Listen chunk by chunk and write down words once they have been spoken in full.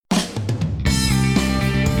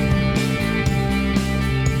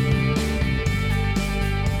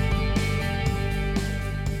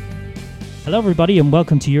Hello everybody and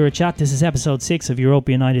welcome to Eurochat. This is episode 6 of Europe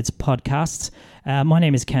United's podcasts. My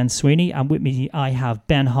name is Ken Sweeney and with me I have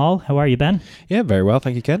Ben Hall. How are you, Ben? Yeah, very well,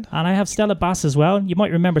 thank you, Ken. And I have Stella Bass as well. You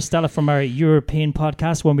might remember Stella from our European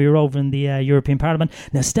podcast when we were over in the European Parliament.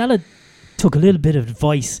 Now Stella took a little bit of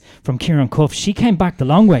advice from Kieran Cuff. She came back the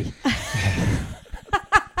long way.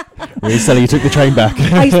 Really, Stella, you took the train back.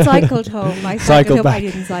 I cycled home. I cycled back. I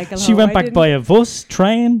didn't cycle home. She went back by a bus,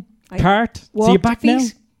 train, cart. So you're back now?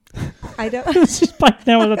 I don't. She's back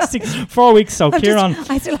now. That's 4 weeks. So Kieran,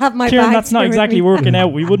 I still have my Kieran, bags that's not exactly working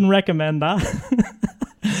out. We wouldn't recommend that.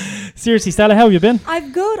 Seriously, Stella, how have you been?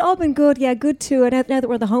 I'm good. All been good. Yeah, good too. And now that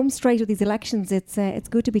we're the home straight of these elections, it's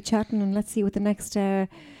good to be chatting. And let's see what the next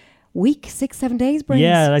week, 6-7 days brings.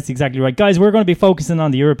 Yeah, that's exactly right. Guys, we're going to be focusing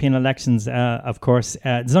on the European elections, of course.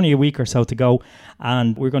 There's only a week or so to go,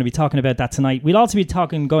 and we're going to be talking about that tonight. We'll also be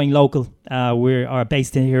talking going local. We are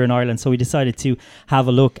based here in Ireland, so we decided to have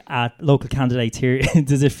a look at local candidates here.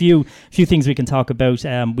 There's a few things we can talk about.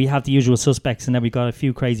 We have the usual suspects, and then we've got a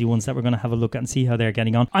few crazy ones that we're going to have a look at and see how they're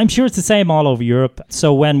getting on. I'm sure it's the same all over Europe.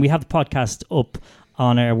 So when we have the podcast up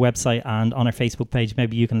on our website and on our Facebook page,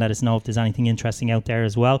 maybe you can let us know if there's anything interesting out there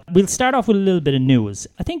as well. We'll start off with a little bit of news.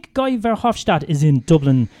 I think Guy Verhofstadt is in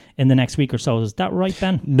Dublin in the next week or so. Is that right,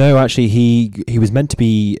 Ben? No, actually, he was meant to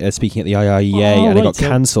be speaking at the IIEA and it got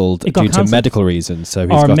cancelled due to medical reasons. So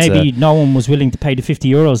he's or maybe no one was willing to pay the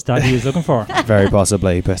 €50 that he was looking for. Very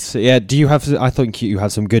possibly. But yeah, I think you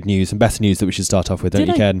have some good news, some better news that we should start off with, don't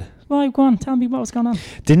you, Ken? Well, go on, tell me what was going on.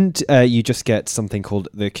 Didn't you just get something called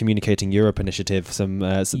the Communicating Europe Initiative? They've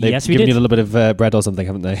yes, we given did. you a little bit of bread or something,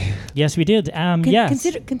 haven't they? Yes, we did. Yes.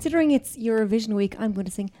 Considering it's Eurovision week, I'm going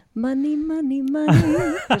to sing "Money, Money, Money."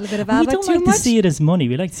 A little bit of ABBA. We don't like to see it as money.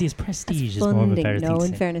 We like to see it as prestige. Is more of a better thing. No,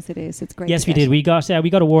 in fairness, it is. It's great. Yes, we did. We got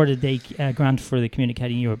awarded a grant for the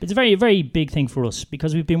Communicating Europe. It's a very, very big thing for us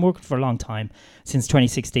because we've been working for a long time, since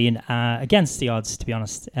 2016, against the odds, to be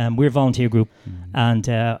honest. We're a volunteer group, and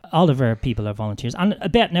all of our people are volunteers. And I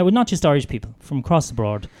bet now, we're not just Irish people, from across the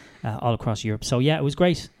board, all across Europe. So yeah, it was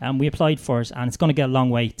great. We applied for it, and it's going to get a long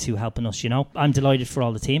way to helping us, you know. I'm delighted for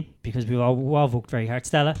all the team, because we all worked very hard.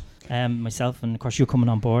 Stella, myself, and of course you're coming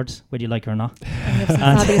on board, whether you like it or not.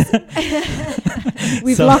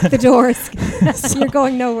 We've locked the doors. You're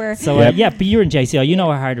going nowhere. So but you're in JCI. You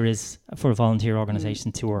know how hard it is for a volunteer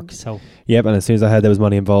organisation to work. So yep, and as soon as I heard there was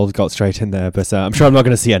money involved, got straight in there. But I'm sure I'm not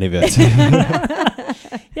going to see any of it.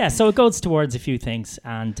 Yeah, so it goes towards a few things,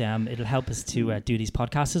 and it'll help us to do these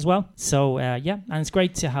podcasts as well. So and it's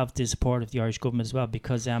great to have the support of the Irish government as well,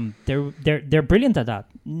 because they're brilliant at that.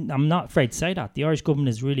 I'm not afraid to say that. The Irish government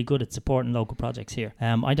is really good at supporting local projects here.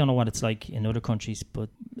 I don't know what it's like in other countries, but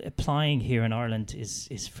applying here in Ireland is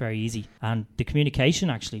very easy, and the communication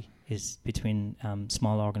actually is between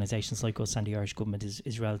small organisations like us and the Irish government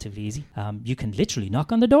is relatively easy. You can literally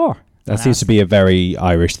knock on the door. That seems to be a very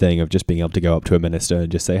Irish thing, of just being able to go up to a minister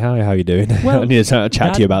and just say, "Hi, how are you doing? Well, I need to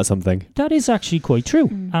chat to you about something." That is actually quite true.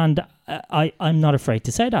 And I'm not afraid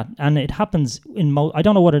to say that. And it happens in I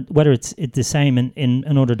don't know whether it's the same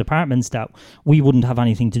in other departments that we wouldn't have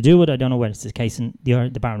anything to do with. I don't know whether it's the case in the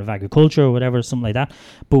Department of Agriculture or whatever, something like that.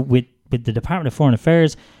 But with the Department of Foreign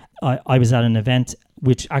Affairs, I was at an event,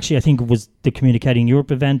 which actually I think was the Communicating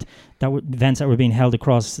Europe event, events that were being held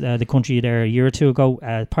across the country there a year or two ago.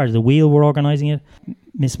 Part of the Wheel were organising it.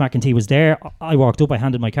 Miss McEntee was there. I walked up, I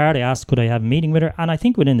handed my card, I asked could I have a meeting with her, and I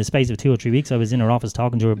think within the space of 2 or 3 weeks I was in her office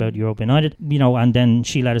talking to her about Europe United, you know, and then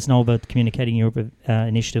she let us know about the Communicating Europe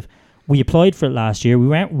initiative. We applied for it last year. We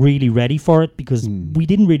weren't really ready for it because we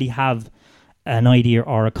didn't really have an idea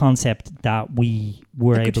or a concept that we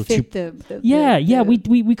were able to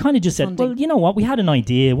we kind of just said, well, you know what, we had an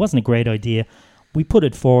idea, it wasn't a great idea, we put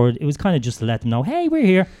it forward. It was kind of just to let them know, hey, we're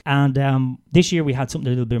here. And this year we had something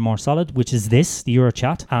a little bit more solid, which is the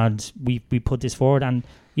Eurochat, and we put this forward, and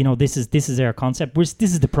you know, this is our concept. This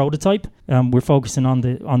is the prototype. We're focusing on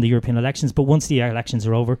the European elections, but once the elections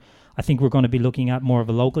are over, I think we're going to be looking at more of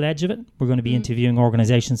a local edge of it. We're going to be interviewing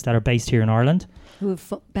organisations that are based here in Ireland, who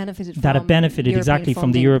have benefited exactly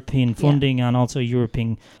from the European funding and also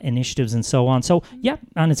European initiatives and so on. So yeah,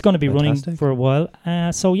 and it's going to be running for a while.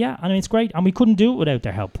 So yeah, I mean, it's great, and we couldn't do it without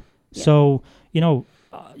their help. Yeah. So you know,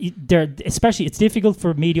 especially it's difficult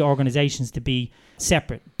for media organisations to be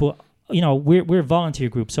separate, but you know, we're a volunteer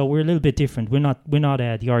group, so we're a little bit different. We're not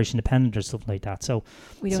the Irish Independent or something like that. So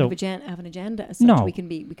we don't have an agenda as such. No. We can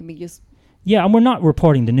be just and we're not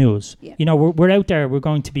reporting the news. Yeah. You know, we're out there. We're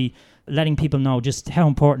going to be letting people know just how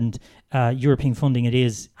important European funding it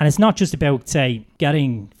is, and it's not just about, say,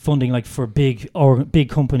 getting funding like for big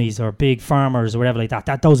companies or big farmers or whatever like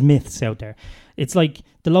that. Those myths out there. It's like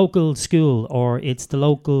the local school, or it's the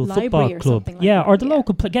local football club, or the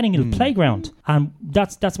local getting a playground, and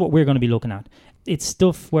that's what we're going to be looking at. It's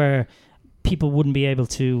stuff where people wouldn't be able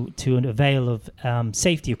to avail of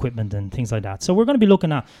safety equipment and things like that. So we're going to be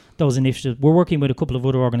looking at those initiatives. We're working with a couple of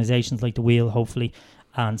other organisations like the Wheel, hopefully,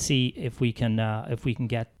 and see if we can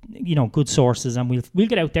get good sources, and we'll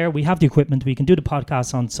get out there. We have the equipment. We can do the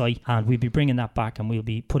podcast on site, and we'll be bringing that back, and we'll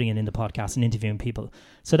be putting it in the podcast and interviewing people.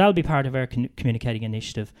 So that'll be part of our communicating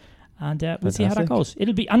initiative, and we'll see how that goes.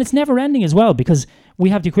 And it's never ending as well, because we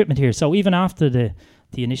have the equipment here. So even after the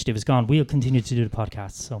initiative is gone, we'll continue to do the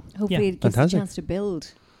podcast. So hopefully it gives us a chance to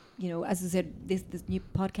build. As I said, this new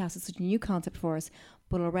podcast is such a new concept for us,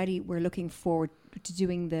 but already we're looking forward to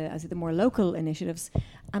doing the more local initiatives,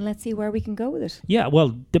 and let's see where we can go with it. Yeah,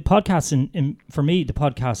 well, the podcast, for me, the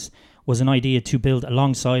podcast was an idea to build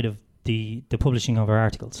alongside of the publishing of our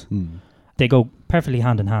articles. They go perfectly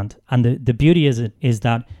hand in hand, and the beauty is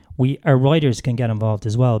that our writers can get involved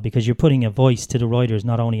as well, because you're putting a voice to the writers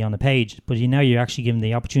not only on the page, but you're actually giving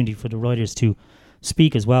the opportunity for the writers to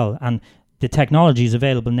speak as well. And the technology is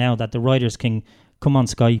available now that the writers can come on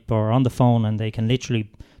Skype or on the phone, and they can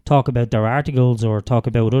literally talk about their articles or talk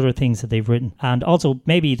about other things that they've written. And also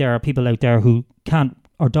maybe there are people out there who can't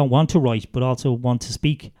or don't want to write but also want to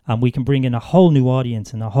speak, and we can bring in a whole new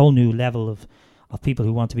audience and a whole new level of people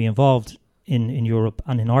who want to be involved in Europe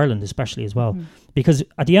and in Ireland especially as well. Because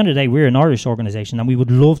at the end of the day, we're an Irish organisation, and we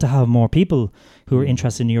would love to have more people who are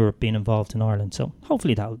interested in Europe being involved in Ireland. So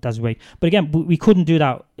hopefully that's great. But again, we couldn't do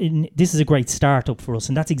that. This is a great startup for us,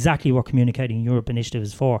 and that's exactly what Communicating Europe Initiative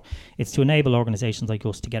is for. It's to enable organisations like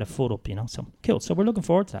us to get a foot up, So cool. So we're looking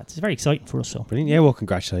forward to that. It's very exciting for us. So brilliant. Yeah, well,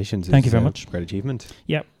 congratulations. Thank you very much. Great achievement.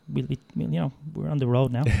 Yeah. We're on the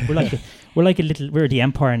road now. We're the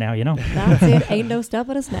empire now, That's it. Ain't no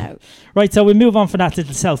stopping us now. Right, so we move on for that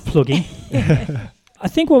little self-plugging. I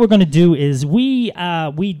think what we're going to do is we're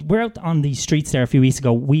out on the streets there a few weeks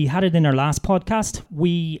ago. We had it in our last podcast.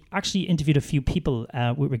 We actually interviewed a few people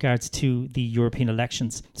with regards to the European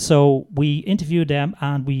elections. So we interviewed them,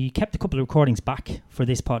 and we kept a couple of recordings back for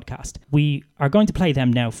this podcast. We are going to play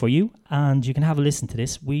them now for you, and you can have a listen to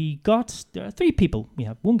this. There are 3 people. We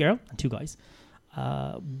have 1 girl and 2 guys.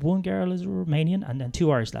 One girl is Romanian, and then 2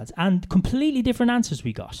 Irish lads, and completely different answers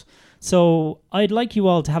we got. So I'd like you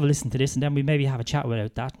all to have a listen to this, and then we maybe have a chat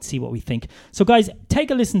about that and see what we think. So guys, take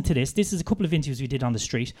a listen to this. This is a couple of interviews we did on the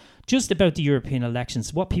street just about the European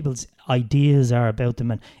elections, what people's ideas are about them,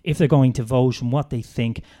 and if they're going to vote and what they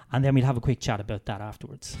think, and then we'll have a quick chat about that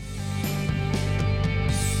afterwards.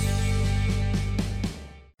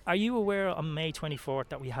 Are you aware on May 24th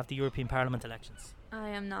that we have the European Parliament elections? I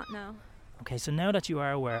am not, no. Okay, so now that you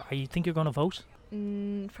are aware, you think you're going to vote?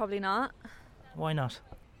 Probably not. Why not?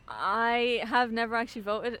 I have never actually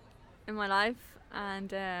voted in my life,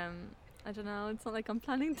 and I don't know, it's not like I'm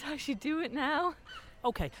planning to actually do it now.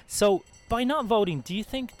 Okay, so by not voting, do you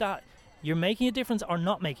think that you're making a difference or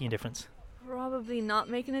not making a difference? Probably not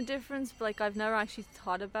making a difference, but I've never actually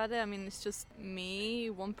thought about it. I mean, it's just me,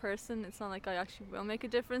 one person. It's not like I actually will make a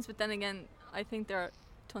difference, but then again, I think there are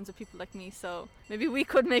tons of people like me, so maybe we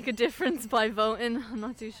could make a difference by voting. I'm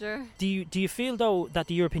not too sure. Do you feel though that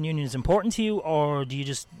the European Union is important to you, or do you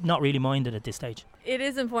just not really mind it at this stage? It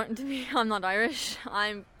is important to me. I'm not Irish.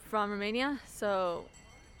 I'm from Romania, so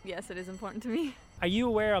yes, it is important to me. Are you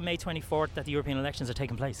aware on May 24th that the European elections are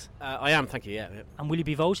taking place? I am, thank you, yeah. And will you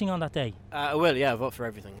be voting on that day? I will, yeah, I vote for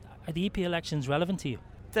everything. Are the EP elections relevant to you?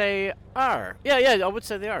 They are. Yeah, I would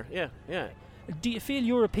say they are, yeah. Do you feel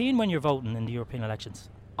European when you're voting in the European elections?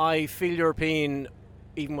 I feel European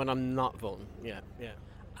even when I'm not voting, yeah.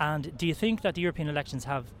 And do you think that the European elections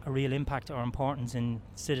have a real impact or importance in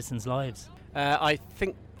citizens' lives? I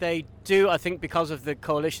think they do. I think because of the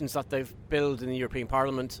coalitions that they've built in the European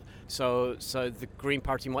Parliament, so the Green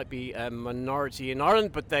Party might be a minority in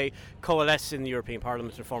Ireland, but they coalesce in the European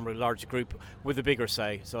Parliament and form a large group with a bigger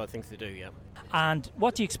say, so I think they do, yeah. And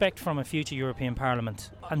what do you expect from a future European Parliament?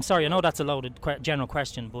 I'm sorry, I know that's a loaded general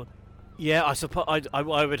question, but... Yeah, I suppose I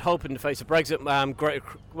would hope in the face of Brexit,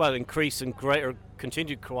 increase and greater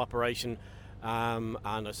continued cooperation, and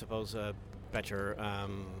I suppose better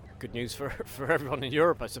good news for everyone in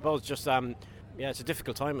Europe. I suppose just it's a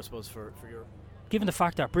difficult time, I suppose, for Europe. Given the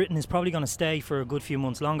fact that Britain is probably going to stay for a good few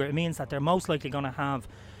months longer, it means that they're most likely going to have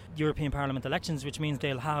European Parliament elections, which means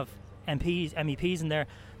they'll have MEPs in there.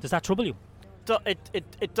 Does that trouble you?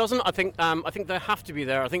 It doesn't. I think they have to be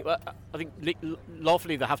there. I think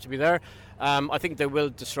lawfully they have to be there. I think they will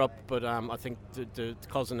disrupt, but I think they're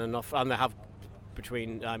causing enough, and they have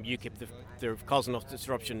between UKIP. They're causing enough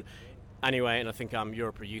disruption anyway, and I think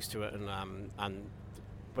Europe are used to it, and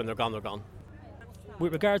when they're gone, they're gone.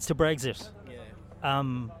 With regards to Brexit,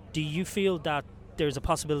 do you feel that there's a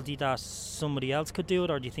possibility that somebody else could do it,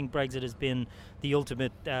 or do you think Brexit has been the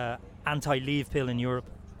ultimate anti-leave pill in Europe?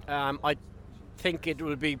 I think it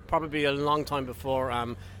will be probably a long time before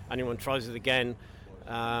anyone tries it again,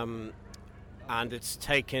 and it's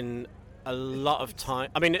taken a lot of time.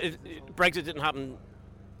 I mean, Brexit didn't happen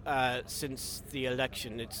since the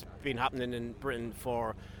election. It's been happening in Britain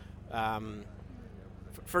for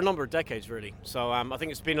a number of decades, really. So I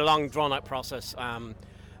think it's been a long, drawn-out process.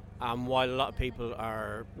 While a lot of people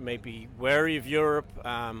are maybe wary of Europe,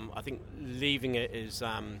 I think leaving it is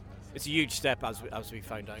it's a huge step, as we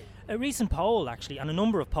found out. A recent poll, actually, and a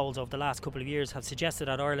number of polls over the last couple of years have suggested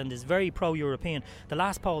that Ireland is very pro-European. The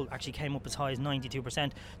last poll actually came up as high as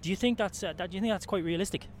 92%. Do you think that's quite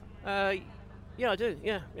realistic? Yeah, I do.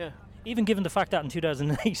 Yeah. Even given the fact that in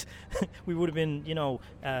 2008 we would have been,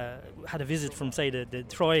 had a visit from, say, the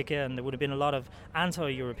Troika, and there would have been a lot of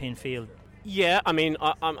anti-European feel. Yeah, I mean,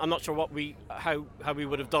 I'm not sure how we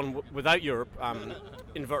would have done without Europe,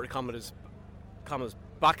 inverted commas,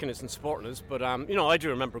 backing us and supporting us. But I do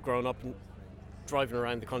remember growing up and driving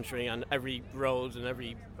around the country, and every road and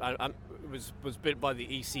every was built by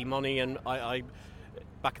the EC money. And I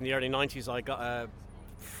back in the early 90s, I got a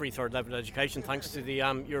free third level education thanks to the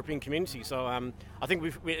European community. So I think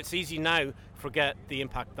it's easy now to forget the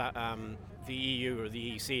impact that the EU or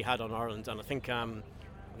the EC had on Ireland, and I think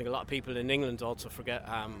a lot of people in England also forget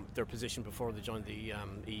their position before they joined the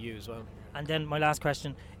EU as well. And then my last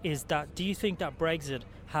question is that, do you think that Brexit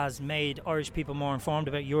has made Irish people more informed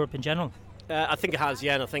about Europe in general? I think it has,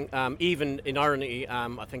 yeah, and I think even in irony,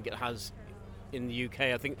 I think it has in the UK.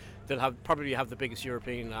 I think they'll probably have the biggest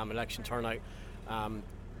European election turnout,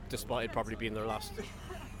 despite it probably being their last.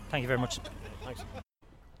 Thank you very much. Thanks.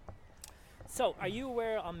 So, are you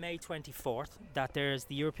aware on May 24th that there's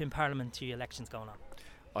the European Parliamentary elections going on?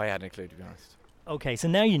 I hadn't a clue, to be honest. Okay, so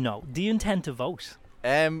now you know. Do you intend to vote?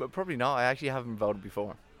 Probably not. I actually haven't voted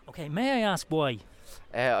before. Okay, may I ask why?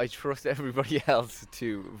 I trust everybody else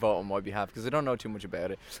to vote on my behalf because I don't know too much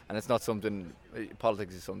about it, and it's not something.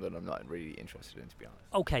 Politics is something I'm not really interested in, to be honest.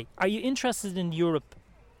 Okay, are you interested in Europe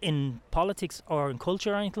in politics or in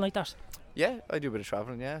culture or anything like that? Yeah, I do a bit of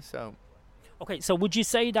travelling. Yeah, so. Okay, so would you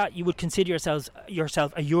say that you would consider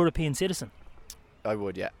yourself a European citizen? I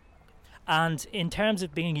would, yeah. And in terms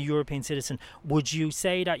of being a European citizen, would you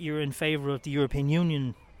say that you're in favour of the European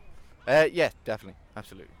Union? Yeah, definitely,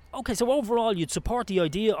 absolutely. Okay, so overall you'd support the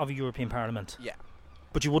idea of a European Parliament? Yeah.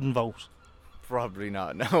 But you wouldn't vote? Probably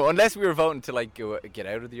not, no. Unless we were voting to get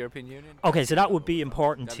out of the European Union. Okay, so that would be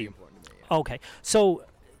important to you? Important to me, yeah. Okay, so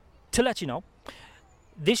to let you know,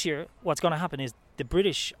 this year what's going to happen is the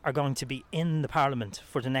British are going to be in the Parliament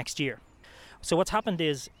for the next year. So what's happened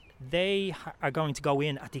is they are going to go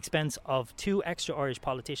in at the expense of 2 extra Irish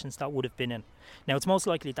politicians that would have been in. Now, it's most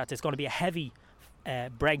likely that there's going to be a heavy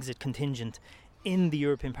Brexit contingent in the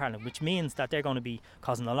European Parliament, which means that they're going to be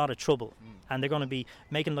causing a lot of trouble, and they're going to be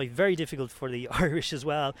making life very difficult for the Irish as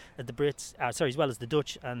well as the Brits, as well as the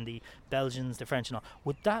Dutch and the Belgians, the French and all.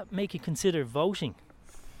 Would that make you consider voting?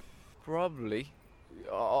 Probably.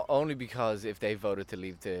 Only because if they voted to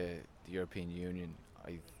leave the European Union,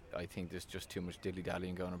 I think there's just too much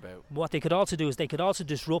dilly-dallying going about. What they could also do is they could also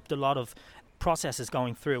disrupt a lot of processes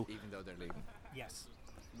going through. Even though they're leaving. Yes.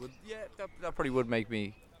 That probably would make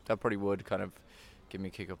me... That probably would kind of give me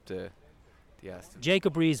a kick up the ass.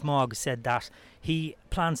 Jacob Rees-Mogg said that he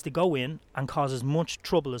plans to go in and cause as much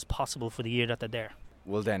trouble as possible for the year that they're there.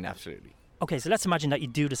 Well then, absolutely. Okay, so let's imagine that you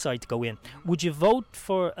do decide to go in. Would you vote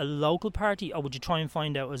for a local party, or would you try and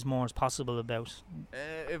find out as more as possible about?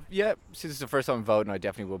 Since it's the first time I'm voting, I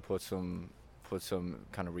definitely will put some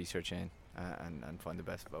kind of research in and find the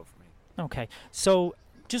best vote for me. Okay, so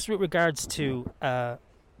just with regards to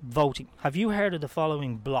voting, have you heard of the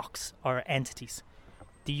following blocks or entities?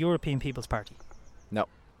 The European People's Party? No.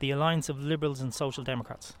 The Alliance of Liberals and Social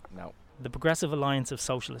Democrats? No. The Progressive Alliance of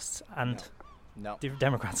Socialists and... No. The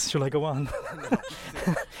Democrats, shall I go on?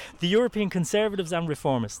 The European Conservatives and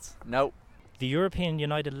Reformists? No. The European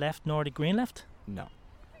United Left, Nordic Green Left? No.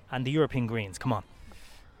 And the European Greens, come on.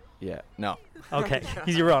 Yeah, no. Okay,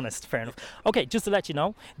 you're honest, fair enough. Okay, just to let you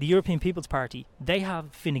know, the European People's Party, they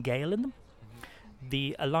have Fine Gael in them.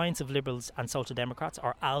 The Alliance of Liberals and Social Democrats,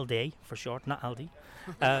 or ALDE for short, not Aldi,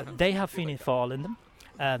 they have Fianna Fáil in them.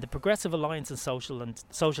 The Progressive Alliance and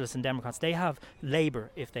Socialists and Democrats, they have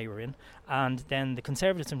Labour if they were in, and then the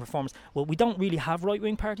Conservatives and Reformists. Well, we don't really have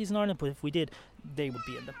right-wing parties in Ireland, but if we did, they would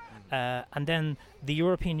be in them. And then the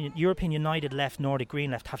European United Left, Nordic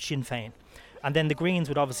Green Left have Sinn Féin, and then the Greens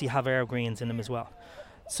would obviously have Air Greens in them as well.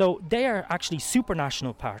 So they are actually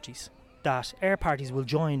supranational parties. that our parties will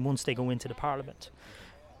join once they go into the parliament.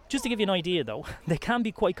 Just to give you an idea, though, they can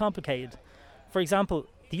be quite complicated. For example,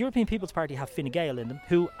 the European People's Party have Fine Gael in them,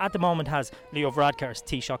 who at the moment has Leo Varadkar's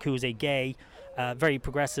Taoiseach, who is a gay, very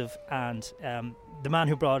progressive, and the man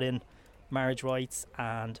who brought in marriage rights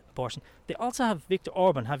and abortion. They also have Viktor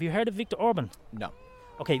Orban. Have you heard of Viktor Orban? No.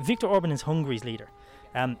 Okay, Viktor Orban is Hungary's leader.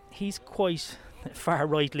 He's quite a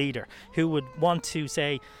far-right leader who would want to,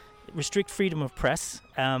 say, restrict freedom of press,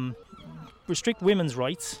 restrict women's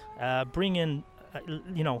rights, bring in,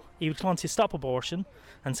 he would want to stop abortion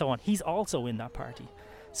and so on. He's also in that party.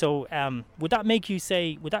 So would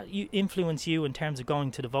that influence you in terms of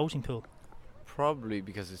going to the voting pool? Probably,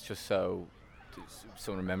 because it's just some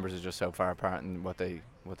of the members are just so far apart in what they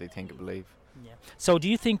think and believe. Yeah. So do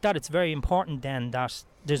you think that it's very important then that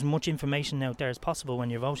there's much information out there as possible when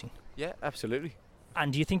you're voting? Yeah, absolutely.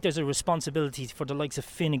 And do you think there's a responsibility for the likes of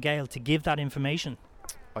Fine Gael to give that information?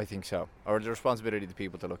 I think so. Or the responsibility of the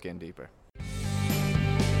people to look in deeper.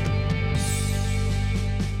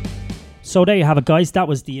 So there you have it, guys. That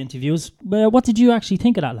was the interviews. What did you actually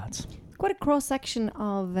think of that, lads? Quite a cross section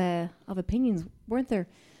of opinions, weren't there?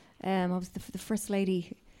 Obviously, the First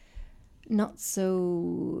Lady, not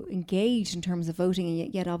so engaged in terms of voting,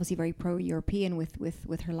 and yet obviously very pro-European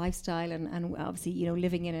with her lifestyle and obviously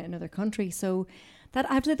living in another country. So that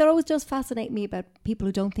I have to say, that always does fascinate me about people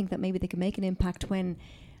who don't think that maybe they can make an impact. When,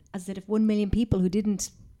 as I said, if 1 million people who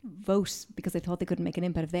didn't vote because they thought they couldn't make an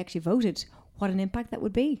impact, if they actually voted, what an impact that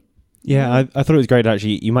would be. Yeah, I thought it was great,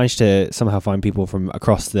 actually. You managed to somehow find people from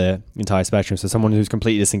across the entire spectrum. So someone who's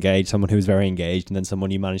completely disengaged, someone who's very engaged, and then someone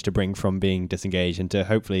you managed to bring from being disengaged into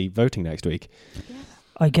hopefully voting next week. Yeah.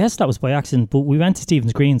 I guess that was by accident, but we went to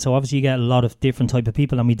Stephen's Green, so obviously you get a lot of different type of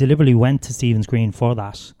people, and we deliberately went to Stephen's Green for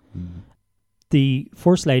that. Mm. The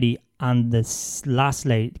First Lady and the last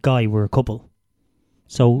guy were a couple.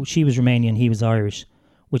 So she was Romanian, he was Irish,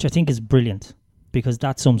 which I think is brilliant, because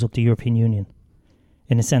that sums up the European Union,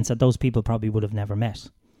 in a sense that those people probably would have never met.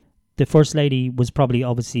 The First Lady was probably,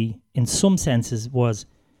 obviously, in some senses, was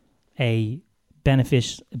a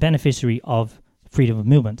beneficiary of freedom of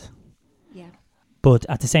movement. Yeah. But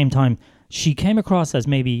at the same time, she came across as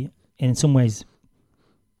maybe, in some ways,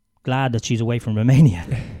 glad that she's away from Romania.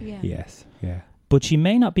 Yeah. Yes, yeah. But she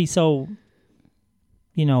may not be so,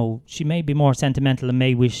 she may be more sentimental and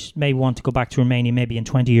may want to go back to Romania maybe in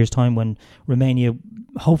 20 years' time, when Romania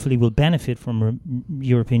hopefully will benefit from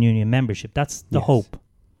European Union membership. That's the hope.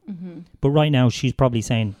 Mm-hmm. But right now she's probably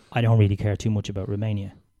saying, I don't really care too much about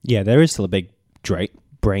Romania. Yeah, there is still a big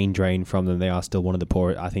brain drain from them. They are still one of the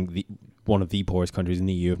poor, I think, one of the poorest countries in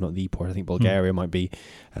the EU, if not the poorest. I think Bulgaria might be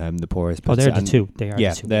the poorest. Oh, they're the two. They are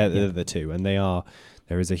the two. They're the two. And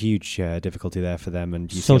there is a huge difficulty there for them.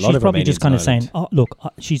 And so she's probably just kind of saying, oh, look,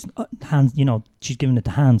 she's she's giving it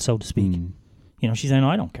the hand, so to speak. Mm. She's saying,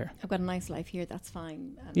 I don't care. I've got a nice life here, that's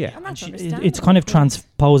fine. And that's it's kind of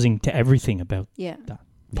transposing to everything about that.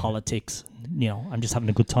 Politics, I'm just having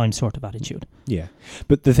a good time sort of attitude. Yeah.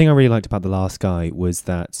 But the thing I really liked about the last guy was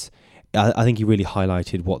that I think he really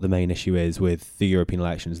highlighted what the main issue is with the European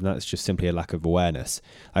elections, and that's just simply a lack of awareness.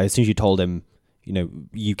 As soon as you told him,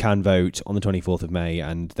 you can vote on the 24th of May,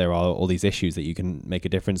 and there are all these issues that you can make a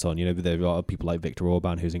difference on. There are people like Viktor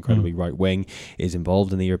Orban, who's incredibly right-wing, is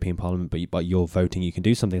involved in the European Parliament, but you're voting, you can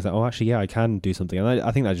do something. It's like, oh, actually, yeah, I can do something. And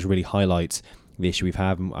I think that just really highlights the issue we've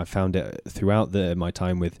had. I've found it throughout my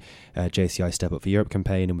time with JCI Step Up for Europe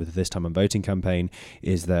campaign and with This Time I'm Voting campaign,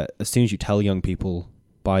 is that as soon as you tell young people,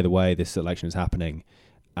 by the way, this election is happening,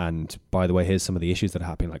 and by the way, here's some of the issues that are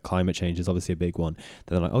happening, like climate change is obviously a big one.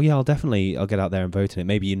 Then they're like, oh yeah, I'll get out there and vote in it.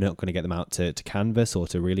 Maybe you're not going to get them out to canvass or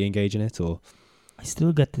to really engage in it. Or I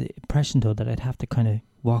still get the impression, though, that I'd have to kind of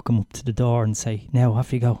walk them up to the door and say, now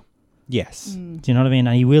off you go. Yes. Do you know what I mean?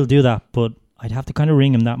 And he will do that, but I'd have to kind of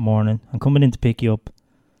ring him that morning. I'm coming in to pick you up.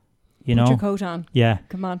 Put your coat on. Yeah.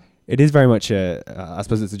 Come on. It is very much I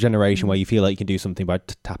suppose it's a generation where you feel like you can do something by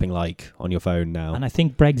tapping like on your phone now. And I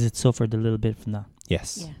think Brexit suffered a little bit from that.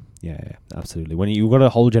 Yes. Yeah, absolutely. When you've got a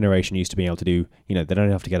whole generation used to being able to do, they don't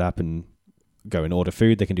have to get up and go and order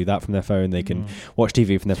food. They can do that from their phone. They can watch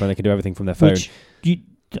TV from their phone. They can do everything from their phone.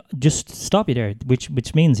 Just stop you there.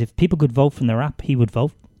 Which means if people could vote from their app, he would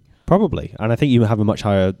vote. Probably. And I think you have a much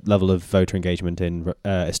higher level of voter engagement in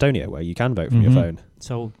Estonia, where you can vote from your phone.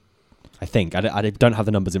 So I think. I don't have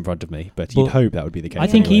the numbers in front of me, but you'd hope that would be the case. I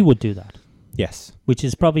think he would do that. Yes. Which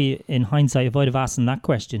is probably, in hindsight, if I'd have asked him that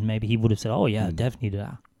question, maybe he would have said, oh yeah, definitely do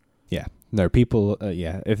that. Yeah. No, people,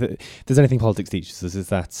 if there's anything politics teaches us, is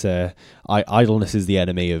that idleness is the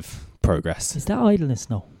enemy of progress. Is that idleness?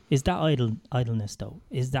 No. Is that idleness, though?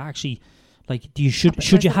 Is that actually, like,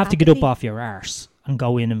 should you have to get up off your arse and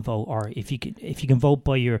go in and vote, or if you can vote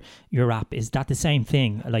by your app, is that the same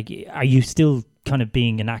thing? Like, are you still kind of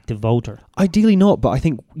being an active voter? Ideally not, but I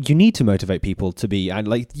think you need to motivate people to be, and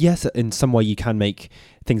like, yes, in some way you can make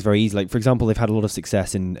things very easy. Like, for example, they've had a lot of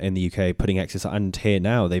success in the UK putting exercise, and here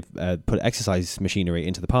now they've put exercise machinery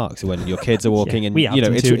into the park, so when your kids are walking and we have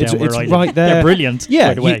them it's too down where I live. right there. They're brilliant. Yeah,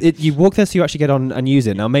 by the way. you walk there so you actually get on and use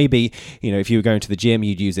it. Now maybe, if you were going to the gym,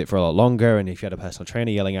 you'd use it for a lot longer, and if you had a personal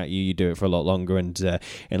trainer yelling at you, you'd do it for a lot longer and a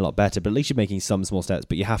lot better. But at least you're making some small steps,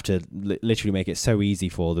 but you have to literally make it so easy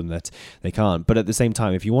for them that they can't. But at the same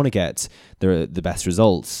time, if you want to get the best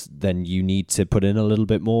results, then you need to put in a little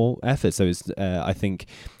bit more effort. So I think,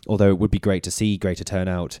 although it would be great to see greater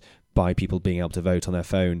turnout by people being able to vote on their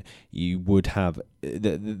phone, you would have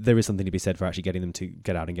there is something to be said for actually getting them to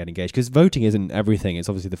get out and get engaged, because voting isn't everything. It's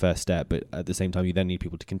obviously the first step, but at the same time you then need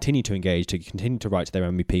people to continue to engage, to continue to write to their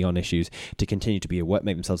MEP on issues, to continue to be aware,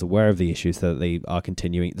 make themselves aware of the issues, so that they are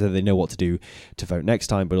continuing, so that they know what to do to vote next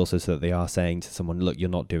time, but also so that they are saying to someone, look, you're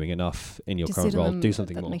not doing enough in your current role, do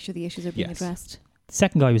something more. Make sure the issues are being addressed. The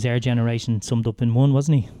second guy was Our Generation summed up in one,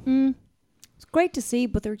 wasn't he? It's great to see,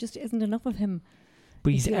 but there just isn't enough of him.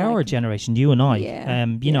 But he's our generation, you and I. Yeah,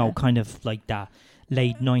 you know, kind of like that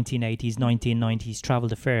late 1980s, 1990s,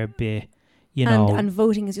 travelled a fair bit, you know. And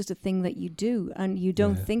voting is just a thing that you do, and you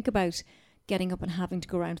don't think about getting up and having to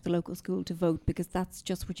go around to the local school to vote, because that's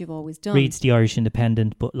just what you've always done. Reads the Irish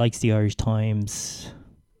Independent, but likes the Irish Times.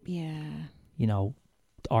 Yeah. You know,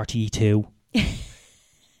 RTE2.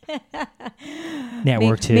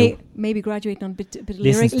 Network 2. Maybe graduating on a bit of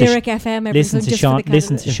Listen lyric FM every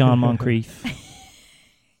listen to Sean Moncrief.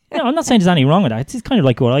 No, I'm not saying there's anything wrong with that. It's just kind of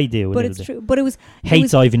like what I do. But it's true. But it was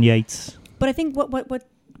hates Ivan Yates. But I think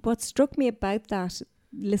what struck me about that,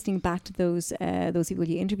 listening back to those people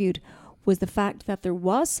you interviewed, was the fact that there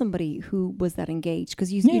was somebody who was that engaged.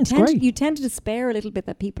 Because you tend to despair a little bit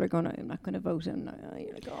that people are going, I'm not going to vote, and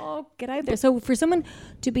you're like, oh, get out there. So for someone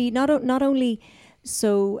to be not only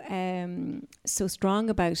so strong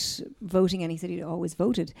about voting, and he said he'd always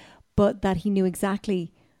voted, but that he knew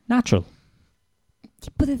exactly natural.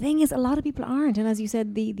 But the thing is, a lot of people aren't, and as you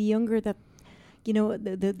said, the younger that,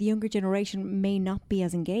 the younger generation may not be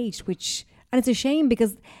as engaged, and it's a shame,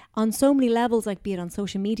 because on so many levels, like be it on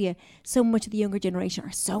social media, so much of the younger generation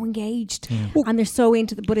are so engaged and they're so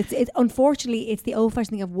into but it's unfortunately it's the old-fashioned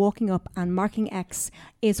thing of walking up and marking X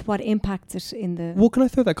is what impacts it in the. Well, can I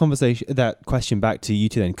throw that question back to you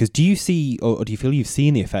two then? Because do you see, or do you feel you've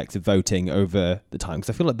seen the effects of voting over the time? Because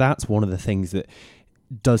I feel like that's one of the things that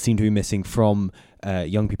does seem to be missing from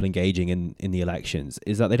young people engaging in the elections,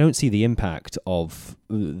 is that they don't see the impact of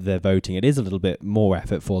their voting. It is a little bit more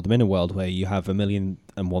effort for them in a world where you have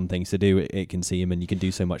 1,000,001 things to do. It can see them, and you can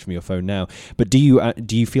do so much from your phone now. But do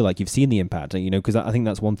you feel like you've seen the impact? Because I think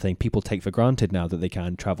that's one thing people take for granted now, that they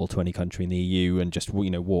can travel to any country in the EU and just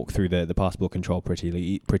walk through the passport control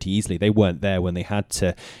pretty easily. They weren't there when they had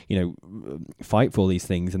to fight for all these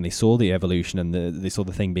things, and they saw the evolution and they saw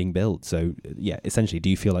the thing being built. So yeah, essentially,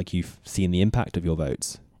 do you feel like you've seen the impact of your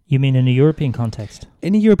votes? You mean in a European context?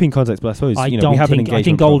 In a European context, but I suppose we have an engagement. I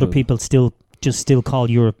think older people still call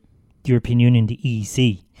European Union the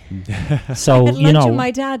EEC. So I had lunch with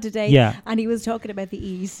my dad today, and he was talking about the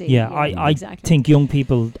EEC. Yeah, I think young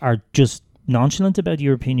people are just nonchalant about the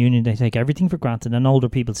European Union. They take everything for granted, and older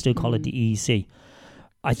people still call it the EEC.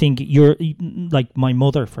 I think you're like my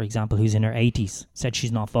mother, for example, who's in her 80s, said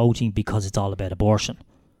she's not voting because it's all about abortion.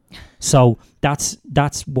 So that's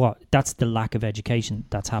the lack of education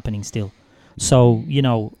that's happening still. So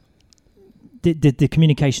the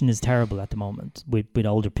communication is terrible at the moment with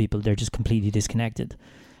older people. They're just completely disconnected.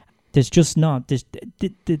 There's just not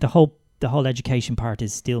the whole education part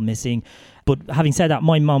is still missing. But having said that,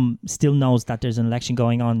 my mum still knows that there's an election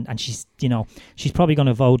going on, and she's probably going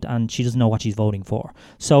to vote, and she doesn't know what she's voting for.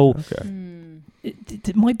 So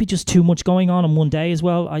it might be just too much going on in one day as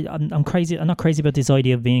well. I'm crazy. I'm not crazy about this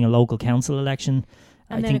idea of being a local council election.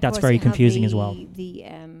 And I think that's very confusing as well. The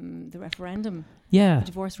referendum. Yeah,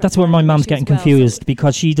 that's where my mum's getting confused,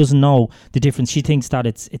 because she doesn't know the difference. She thinks that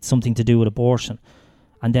it's something to do with abortion.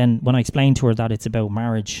 And then when I explained to her that it's about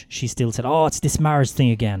marriage, she still said, "Oh, it's this marriage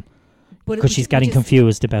thing again," because she's getting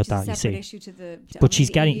confused about that. You see, but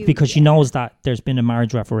she's getting because she knows that there's been a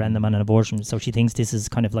marriage referendum and an abortion, so she thinks this is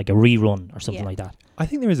kind of like a rerun or something like that. I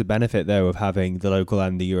think there is a benefit though of having the local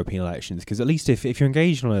and the European elections, because at least if you're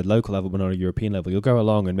engaged on a local level but not a European level, you'll go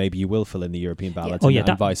along and maybe you will fill in the European ballot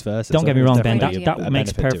and vice versa. Don't get me wrong, Ben.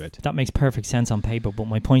 That makes perfect sense on paper. But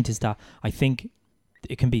my point is that I think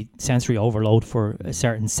it can be sensory overload for a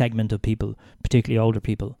certain segment of people, particularly older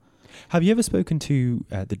people. Have you ever spoken to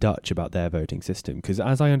the Dutch about their voting system? Because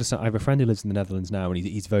as I understand, I have a friend who lives in the Netherlands now, and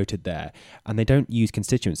he's voted there, and they don't use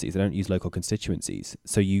constituencies. They don't use local constituencies.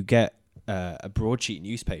 So you get a broadsheet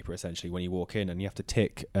newspaper essentially when you walk in, and you have to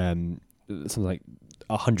tick something like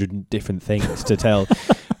 100 different things to tell.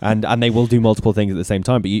 And they will do multiple things at the same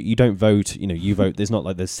time, but you don't vote. You vote. There's not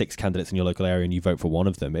like there's 6 candidates in your local area and you vote for one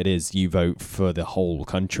of them. It is you vote for the whole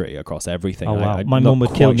country across everything. Oh wow! My mum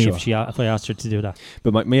would kill me if I asked her to do that.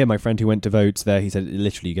 But my friend who went to vote there, he said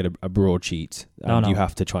literally you get a broadsheet and you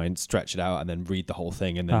have to try and stretch it out and then read the whole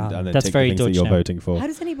thing and then that's tick very the things Dutch that you're now. voting for. How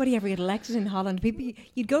does anybody ever get elected in Holland?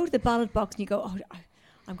 You'd go to the ballot box and you go,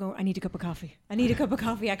 I need a cup of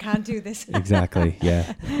coffee. I can't do this. Exactly.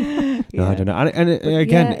 Yeah. No, I don't know. And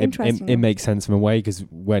again, it makes sense in a way, because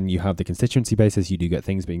when you have the constituency basis, you do get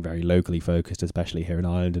things being very locally focused, especially here in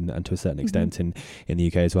Ireland and to a certain extent in the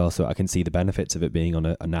UK as well. So I can see the benefits of it being on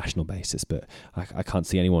a national basis, but I can't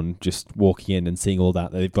see anyone just walking in and seeing all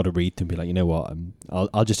that they've got to read and be like, you know what,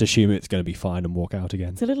 I'll just assume it's going to be fine and walk out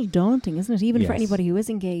again. It's a little daunting, isn't it? Even for anybody who is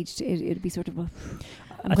engaged, it'd be sort of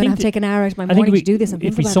I'm going to have to take an hour out of my morning to do this.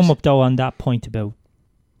 If we sum up though on that point about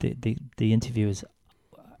the interviews,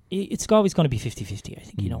 it's always going to be 50-50, I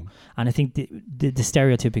think, and I think the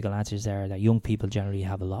stereotypical answers there are that young people generally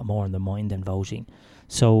have a lot more in their mind than voting.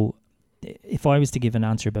 So if I was to give an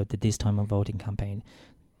answer about the This Time on Voting campaign,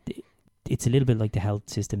 it's a little bit like the health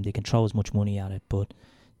system. They can throw as much money at it, but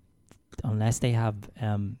unless they have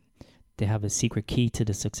a secret key to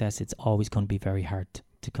the success, it's always going to be very hard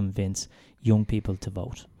to convince young people to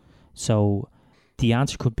vote. So the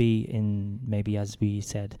answer could be in, maybe as we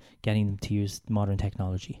said, getting them to use modern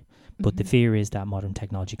technology. But the fear is that modern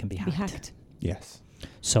technology can be hacked. Yes.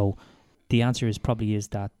 So the answer is probably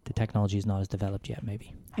that the technology is not as developed yet,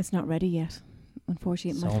 maybe. It's not ready yet.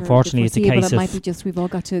 Unfortunately, it's a case of... It might be just we've all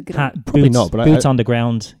got to get boots on the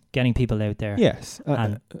ground, getting people out there. Yes.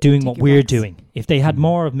 And doing what we're doing. If they had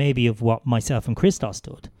more of what myself and Christos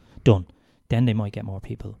done, then they might get more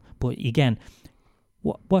people. But again,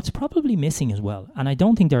 what's probably missing as well, and I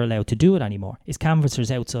don't think they're allowed to do it anymore, is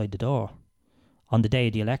canvassers outside the door on the day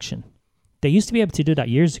of the election. They used to be able to do that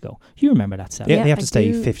years ago. You remember that, Sally? Yeah, they have to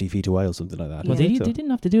stay 50 feet away or something like that. Well, they didn't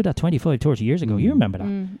have to do that 25, 30 years ago. You remember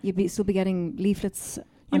that? You'd still be getting leaflets. You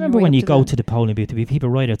remember when you go to the polling booth, there'd be people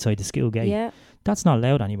right outside the school gate? Yeah. That's not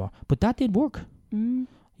allowed anymore. But that did work. And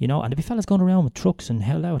there'd be fellas going around with trucks and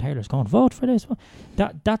loud hailers going, vote for this.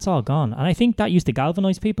 That's all gone. And I think that used to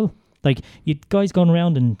galvanise people. Like, you guys going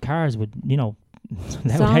around in cars with, loud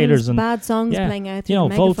hailers and bad songs playing out.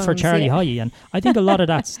 Vote for Charlie Hoye. And I think a lot of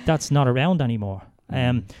that's not around anymore.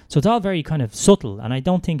 So it's all very kind of subtle, and I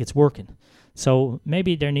don't think it's working. So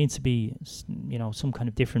maybe there needs to be, some kind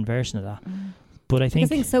of different version of that. But I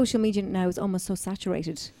think social media now is almost so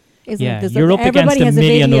saturated. Isn't it? You're up against a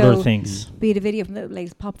million other things. Be it a video from the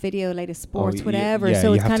latest pop video, latest sports, whatever.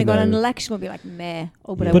 So it's kind of going, an election will be like, meh.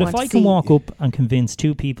 But if I can walk up and convince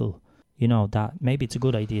 2 people, that maybe it's a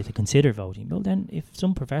good idea to consider voting, well then, if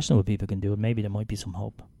some professional people can do it, maybe there might be some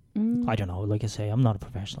hope. I don't know. Like I say, I'm not a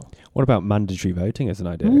professional. What about mandatory voting as an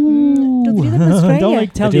idea? Don't they do that in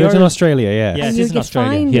Australia? They do it in Australia, yeah. Yes, you it's in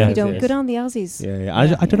Australia. If you don't. Good on the Aussies. Yeah.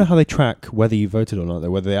 I don't know how they track whether you voted or not, though,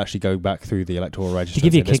 whether they actually go back through the electoral register. To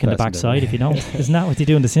give you a kick in the backside if you don't. Isn't that what they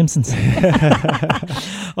do in The Simpsons?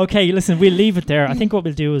 Okay, listen, we'll leave it there. I think what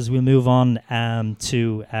we'll do is we'll move on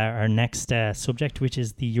to our next subject, which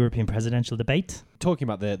is the European presidential debate. Talking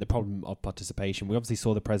about the problem of participation, we obviously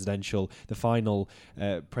saw the final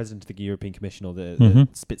president of the European Commission, or the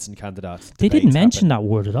Spitzenkandidat. They didn't mention that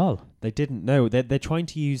word at all. They didn't. No, they're trying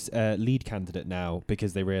to use lead candidate now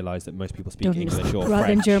because they realise that most people speak English or rather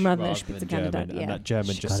French than German, rather than German, and that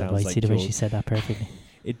German just sounds like. See the way she said that perfectly.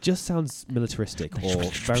 It just sounds militaristic or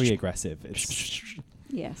very aggressive.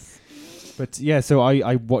 Yes. But yeah, so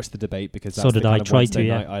I watched the debate because that's so did the kind I. of Tried Wednesday to.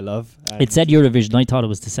 night I love. It said Eurovision. I thought it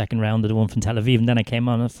was the second round of the one from Tel Aviv, and then I came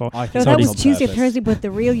on it for. No, that was Tuesday, Thursday, but the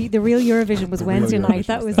real Eurovision was Wednesday night.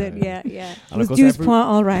 That was it. Yeah. It was 12 points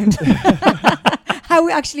all round. How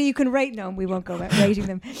actually you can rate? No, we won't go about rating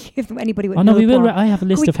them. Give them anybody with. Oh no, we will. I have a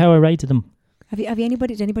list of how I rated them. Have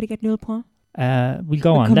anybody? Did anybody get 0 points? We'll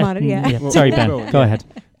go on. Come on, yeah. Sorry, Ben. Go ahead.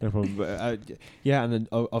 No problem. And then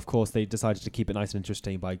of course they decided to keep it nice and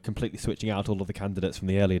interesting by completely switching out all of the candidates from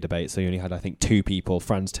the earlier debate. So you only had, I think, 2 people,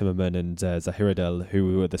 Franz Timmermann and Zahiridel,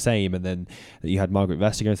 who were the same. And then you had Margaret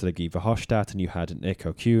Vestager instead of Guy Verhofstadt, and you had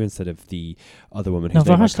Nico Q instead of the other woman. No,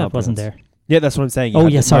 Verhofstadt wasn't there. Yeah, that's what I'm saying. You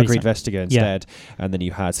had Margaret Vestager instead, and then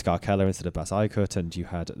you had Ska Keller instead of Bas Eickhout,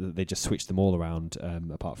 and they just switched them all around,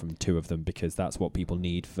 apart from 2 of them, because that's what people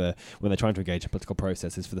need for when they're trying to engage in political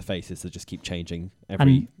processes, for the faces to just keep changing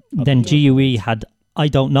every. And then GUE had I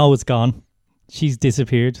don't know is gone. She's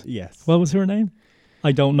disappeared. Yes. What was her name?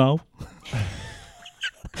 I don't know.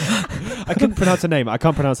 I couldn't pronounce her name. I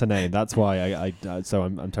can't pronounce her name. That's why so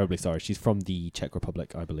I'm terribly sorry. She's from the Czech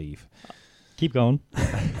Republic, I believe. Keep going.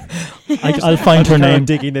 I'll find her name. I'm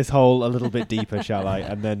digging this hole a little bit deeper, shall I?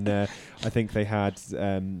 And then I think they had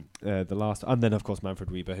the last, and then of course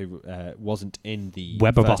Manfred Weber, who wasn't in the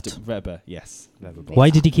Weberbot. Weber, yes. Weberbot. Why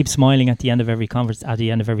did he keep smiling at the end of every at the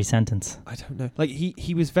end of every sentence? I don't know. Like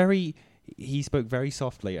he was very. He spoke very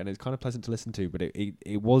softly, and it's kind of pleasant to listen to. But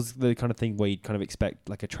it was the kind of thing where you'd kind of expect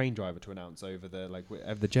like a train driver to announce over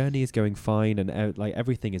the journey is going fine and like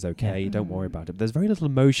everything is okay. Don't worry about it. But there's very little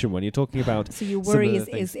emotion when you're talking about. So you worry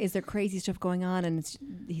is there crazy stuff going on, and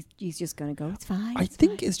he's just going to go. It's fine. I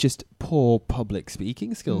think it's just poor public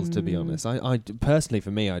speaking skills. To be honest, I personally,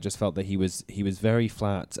 for me, I just felt that he was very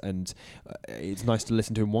flat, and it's nice to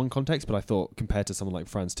listen to in one context. But I thought compared to someone like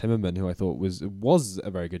Franz Timmermann, who I thought was a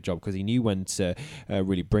very good job because he knew when to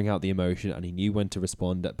really bring out the emotion, and he knew when to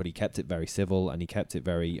respond, but he kept it very civil and he kept it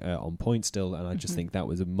very on point still, and I just think that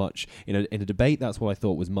was a much in a debate, that's what I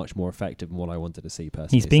thought was much more effective than what I wanted to see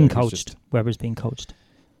personally. He's being coached. Weber's being coached.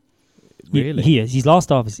 Really? He is. He's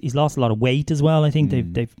lost a lot of weight as well. I think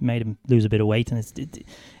they've made him lose a bit of weight, and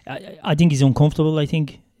I think he's uncomfortable. I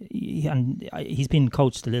think he's been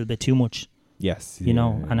coached a little bit too much. Yes.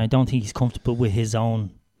 And I don't think he's comfortable with his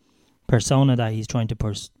own persona that he's trying to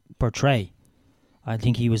portray. I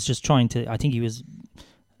think he was just trying to. I think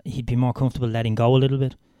he'd be more comfortable letting go a little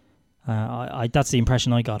bit. That's the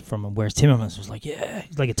impression I got from him. Whereas Timmermans was like,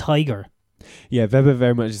 he's like a tiger. Yeah, Weber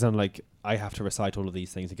very much sounded like I have to recite all of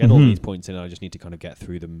these things to get all these points in. I just need to kind of get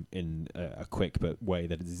through them in a quick but way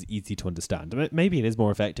that is easy to understand. Maybe it is more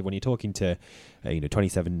effective when you're talking to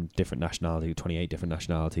 27 different nationalities, 28 different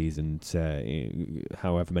nationalities, and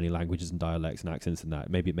however many languages and dialects and accents and that.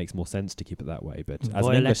 Maybe it makes more sense to keep it that way. But as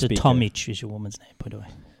an English speaker, Tomic is your woman's name, by the way.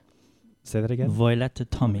 Say that again. Violetta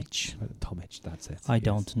Tomic. Tomic, that's it. I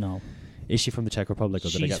don't know. Is she from the Czech Republic, or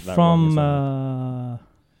did I get that She's wrong? from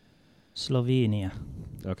Slovenia.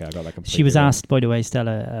 Okay, I got that completely She was wrong. asked, by the way,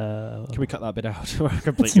 Stella... Can we cut that bit out?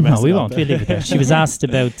 No, we won't. We'll leave it there. She was asked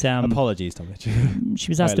about... Apologies, Tomic.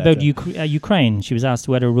 She was asked about Ukraine. She was asked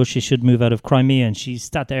whether Russia should move out of Crimea, and she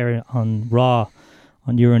sat there on Raw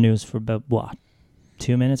on Euronews for about,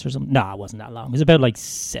 2 minutes or something? No, it wasn't that long. It was about like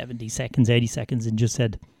 70 seconds, 80 seconds, and just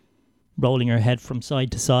said, rolling her head from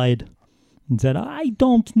side to side, and said, I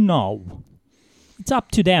don't know. It's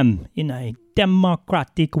up to them in a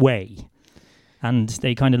democratic way. And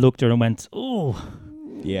they kind of looked at her and went, oh.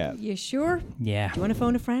 Yeah. You sure? Yeah. Do you want to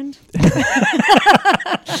phone a friend?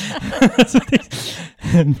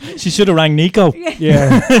 She should have rang Nico.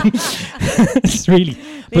 Yeah. It's really...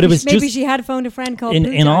 But it was maybe just... she had phoned a friend called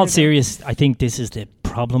In all seriousness, I think this is the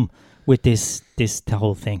problem with the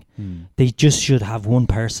whole thing. They just should have one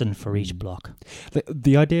person for each block.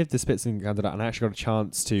 The idea of the Spitzenkandidat, and I actually got a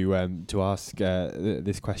chance to ask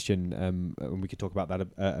this question, and we could talk about that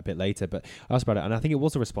a bit later, but I asked about it, and I think it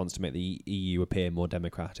was a response to make the EU appear more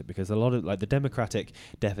democratic, because a lot of the democratic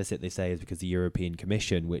deficit, they say, is because the European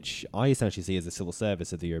Commission, which I essentially see as the civil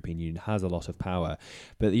service of the European Union, has a lot of power.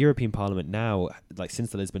 But the European Parliament now, since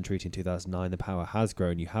the Lisbon Treaty in 2009, the power has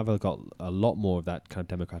grown. You have got a lot more of that kind of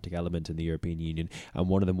democratic element in the European Union, and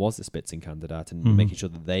one of them was the Spitzenkandidat, and making sure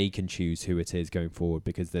that they can choose who it is going forward,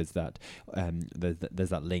 because there's that there's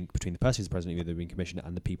that link between the person who's president of the European Commission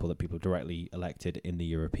and the people that people directly elected in the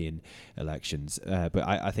European elections. But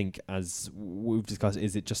I think, as we've discussed,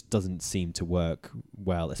 it just doesn't seem to work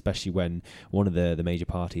well, especially when one of the major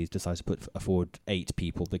parties decides to put forward 8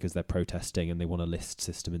 people because they're protesting and they want a list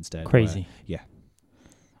system instead. Crazy. Yeah.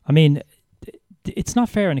 I mean, it's not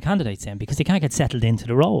fair on the candidates then, because they can't get settled into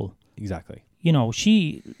the role. Exactly.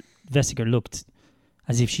 Vestager looked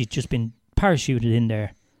as if she'd just been parachuted in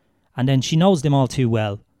there, and then she knows them all too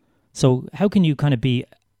well. So how can you kind of be,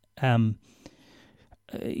 how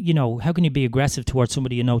can you be aggressive towards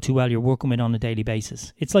somebody you know too well, you're working with on a daily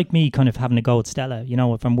basis? It's like me kind of having a go at Stella,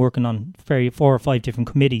 if I'm working on 4 or 5 different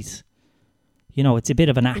committees. It's a bit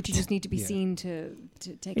of an act. But you just need to be seen to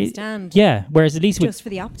take a stand. Yeah, whereas at least just for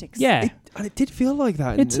the optics. Yeah. And it did feel like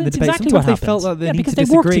that It's in the debate. exactly Sometimes what they felt like they because need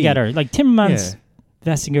to they work disagree. together. Like Timmermans,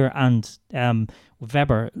 Vestager and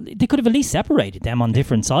Weber, they could have at least separated them on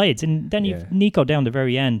different sides. And then you've Nico down the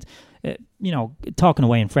very end, talking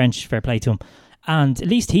away in French, fair play to him. And at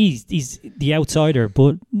least he's the outsider,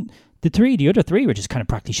 but the other three were just kind of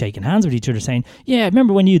practically shaking hands with each other, saying, yeah, I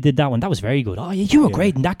remember when you did that one, that was very good. Oh, yeah, you were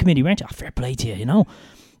great in that committee, weren't you? Oh, fair play to you,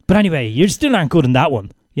 But anyway, you still aren't good in that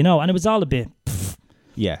one, and it was all a bit,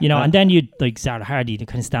 and then you'd like Zara Hardy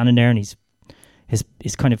kind of standing there, and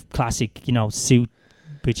his kind of classic, suit,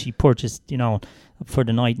 which he purchased, for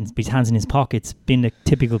the night, and with his hands in his pockets, being a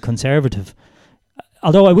typical conservative.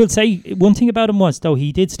 Although I will say one thing about him was, though,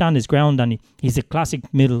 he did stand his ground, and he's a classic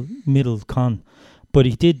middle con. But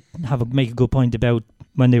he did make a good point about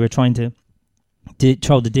when they were trying to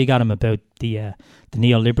throw the dig at him about the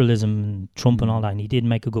neoliberalism and Trump and all that. And he did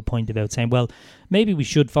make a good point about saying, well, maybe we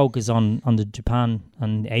should focus on the Japan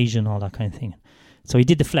and Asia and all that kind of thing. So he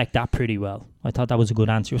did deflect that pretty well. I thought that was a good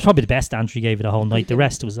answer. It was probably the best answer he gave it the whole night. The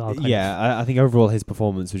rest was all kind of... I think overall his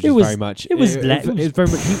performance was just very much... It was very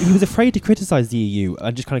much... He was afraid to criticise the EU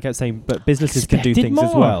and just kind of kept saying, but businesses can do things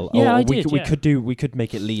as well. Yeah, We could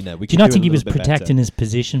make it leaner. Do you not think he was protecting his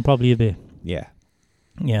position probably a bit? Yeah.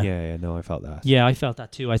 Yeah. No, I felt that. Yeah, I felt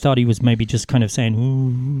that too. I thought he was maybe just kind of saying,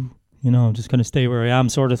 ooh, I'm just going to stay where I am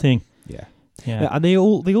sort of thing. Yeah. Yeah. And they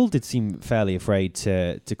all did seem fairly afraid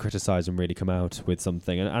to criticise and really come out with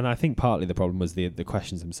something. And I think partly the problem was the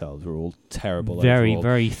questions themselves were all terrible. Very, overall.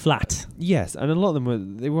 very flat. Yes, and a lot of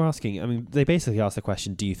them were asking, I mean, they basically asked the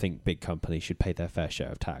question, do you think big companies should pay their fair share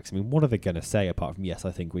of tax? I mean, what are they going to say apart from, yes,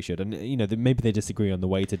 I think we should? And, maybe they disagree on the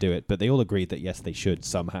way to do it, but they all agreed that, yes, they should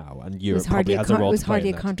somehow. And Europe probably has a role to play. It was hardly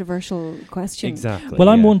a controversial question. Exactly. Well,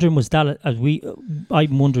 I'm wondering, was that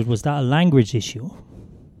a language issue?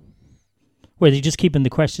 Were they just keeping the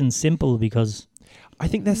questions simple because... I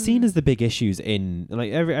think they're seen as the big issues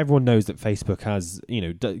everyone knows that Facebook has,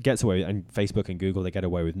 gets away, and Facebook and Google, they get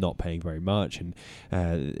away with not paying very much. And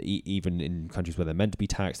even in countries where they're meant to be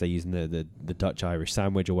taxed, they're using the Dutch-Irish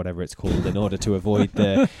sandwich or whatever it's called in order to avoid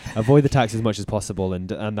the tax as much as possible. And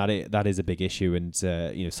that is a big issue. And,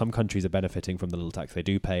 some countries are benefiting from the little tax they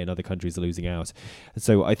do pay and other countries are losing out.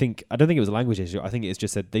 So I don't think it was a language issue. I think it's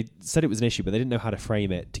just that they said it was an issue, but they didn't know how to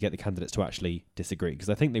frame it to get the candidates to actually disagree. Because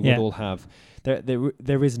I think they would all have...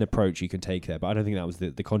 There is an approach you can take there, but I don't think that was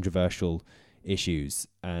the controversial issues,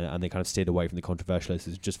 and they kind of steered away from the controversial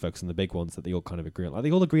issues, just focus on the big ones that they all kind of agree on. Like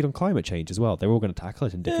they all agreed on climate change as well. They were all going to tackle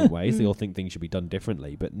it in different ways. They all think things should be done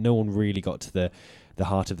differently, but no one really got to the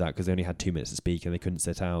heart of that because they only had 2 minutes to speak and they couldn't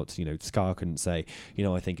sit out. Scar couldn't say,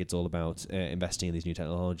 I think it's all about investing in these new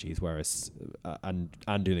technologies, whereas and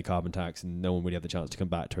doing the carbon tax, and no one really had the chance to come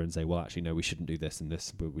back to her and say, well, actually, no, we shouldn't do this and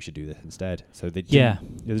this, but we should do this instead. So they it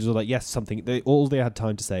was all like, yes, something. All they had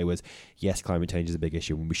time to say was, yes, climate change is a big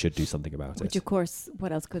issue and we should do something about it. Which, of course,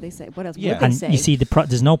 what else could they say? What else would and they say? You see,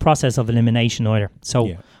 there's no process of elimination either.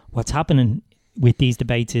 So what's happening with these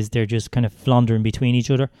debates is they're just kind of floundering between each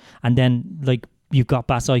other, and then you've got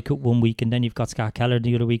Bas Eickhout 1 week, and then you've got Scott Keller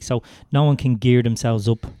the other week, so no one can gear themselves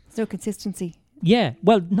up. There's no consistency. Yeah,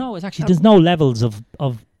 well, no, it's actually, there's no levels of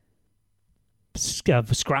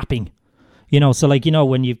scrapping. So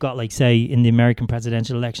when you've got, say, in the American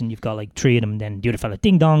presidential election, you've got 3 of them, then the other fella,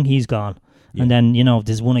 ding dong, he's gone. Yeah. And then,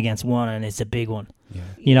 there's 1 against 1, and it's a big one.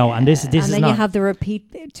 Yeah. And this is and then not, you have the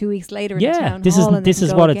repeat 2 weeks later in the town this hall. This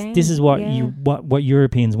is what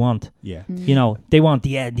Europeans want. Yeah. They want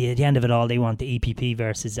the end of it all. They want the EPP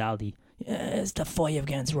versus Aldi. It's the fight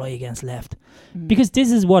against right against left, because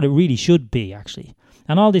this is what it really should be actually.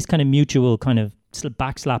 And all this kind of mutual kind of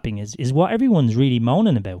backslapping is what everyone's really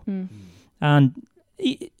moaning about. And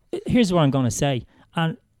here's what I'm going to say,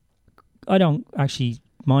 and I don't actually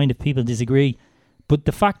mind if people disagree, but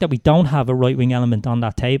the fact that we don't have a right-wing element on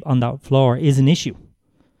that floor is an issue.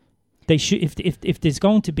 They should, if there's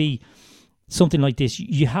going to be something like this,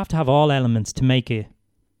 you have to have all elements to make it,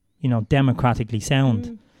 democratically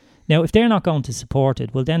sound. Now, if they're not going to support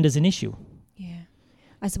it, well, then there's an issue. Yeah,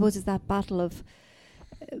 I suppose it's that battle of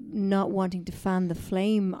not wanting to fan the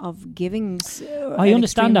flame of giving. I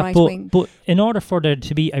understand that, but in order for there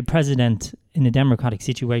to be a president in a democratic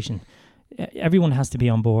situation, everyone has to be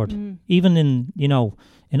on board. Even in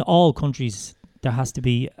all countries,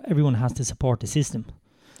 everyone has to support the system.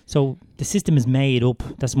 So the system is made up.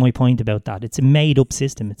 That's my point about that. It's a made up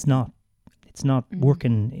system. It's not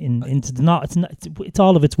working it's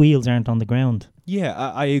all of its wheels aren't on the ground. Yeah,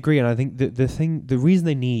 I agree, and I think the reason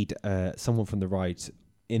they need someone from the right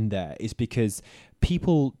in there is because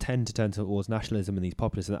people tend to turn towards nationalism and these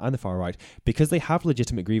populists and the far right because they have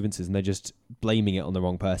legitimate grievances and they're just blaming it on the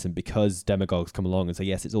wrong person because demagogues come along and say,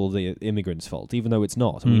 yes, it's all the immigrants' fault, even though it's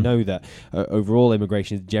not. And we know that overall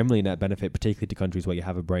immigration is generally a net benefit, particularly to countries where you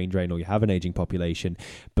have a brain drain or you have an aging population,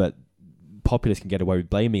 but populists can get away with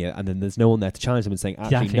blaming it, and then there's no one there to challenge them and saying,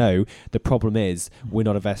 actually, no, the problem is we're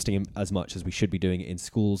not investing in as much as we should be doing in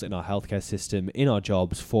schools, in our healthcare system, in our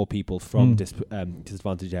jobs for people from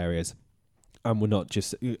disadvantaged areas. And we're not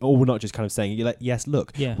just kind of saying, yes,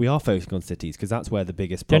 look, we are focusing on cities because that's where the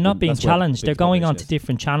biggest problem. They're not being challenged. They're going on to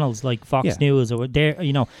different channels like Fox News or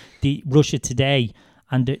the Russia Today,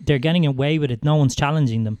 and they're getting away with it. No one's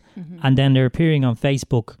challenging them, and then they're appearing on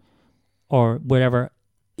Facebook or wherever,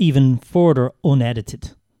 even further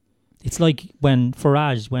unedited. It's like when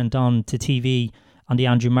Farage went on to TV on the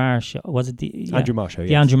Andrew Marr show. Was it the Andrew Marr show? The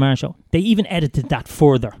Yes. Andrew Marr show. They even edited that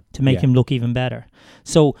further to make him look even better.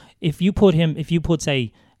 So if you put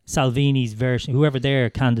say Salvini's version, whoever their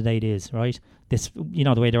candidate is, right? This,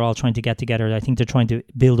 the way they're all trying to get together. I think they're trying to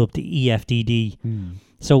build up the EFDD.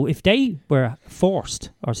 So if they were forced,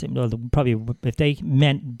 or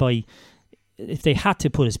probably if they had to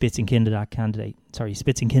put a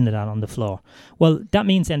Spitzenkandidat on the floor, well, that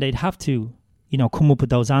means then they'd have to, come up with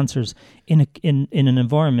those answers in an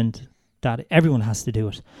environment that everyone has to do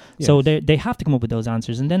it. Yes. So they have to come up with those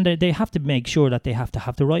answers, and then they have to make sure that they have to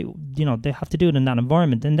have the right, they have to do it in that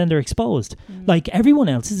environment, and then they're exposed, like everyone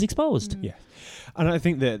else is exposed. Yeah. And I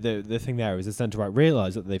think the thing there is the centre-right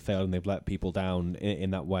realise that they failed and they've let people down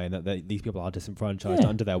in that way, and that these people are disenfranchised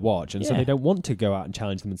under their watch, and so they don't want to go out and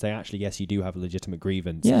challenge them and say, actually, yes, you do have a legitimate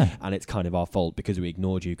grievance, and it's kind of our fault because we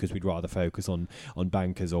ignored you because we'd rather focus on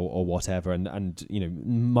bankers or whatever, and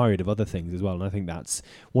myriad of other things as well. And I think that's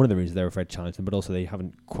one of the reasons they're afraid to challenge them, but also they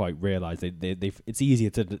haven't quite realised it's easier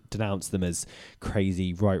to denounce them as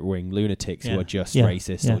crazy right-wing lunatics who are just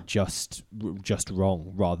racist or just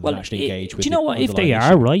wrong, rather than actually engage with. Do you know what? If they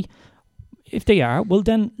are right, well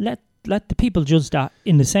then let the people judge that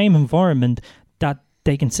in the same environment that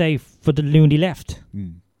they can say for the loony left.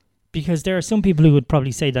 Because there are some people who would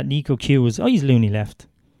probably say that Nico Q he's loony left.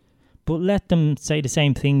 But let them say the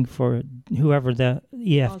same thing for whoever the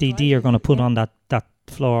EFDD are going to put on that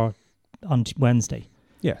floor on Wednesday.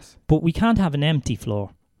 Yes. But we can't have an empty floor.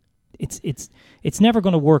 It's never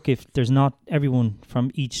going to work if there's not everyone from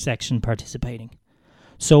each section participating.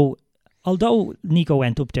 So although Nico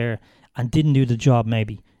went up there and didn't do the job,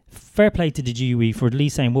 maybe, fair play to the GUE for at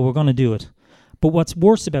least saying, well, we're going to do it. But what's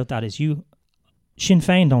worse about that is Sinn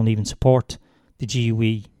Féin don't even support the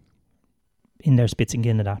GUE in their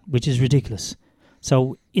Spitzenkandidat, which is ridiculous.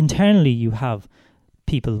 So internally you have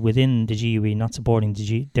people within the GUE not supporting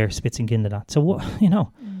their Spitzenkandidat. So,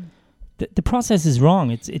 the process is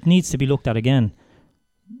wrong. It needs to be looked at again.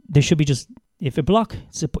 There should be if a bloc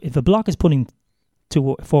is putting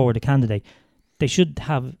forward a candidate, they should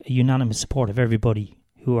have a unanimous support of everybody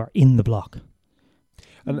who are in the bloc.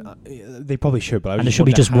 And they probably should, but there should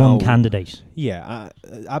be just one candidate. Yeah,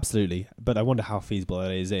 absolutely. But I wonder how feasible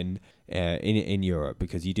it is in Europe,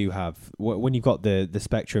 because you do have, when you've got the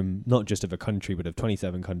spectrum not just of a country but of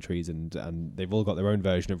 27 countries, and they've all got their own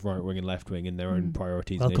version of right wing and left wing and their own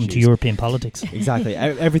priorities. Welcome and to European politics. Exactly.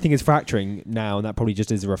 Everything is fracturing now, and that probably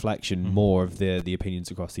just is a reflection more of the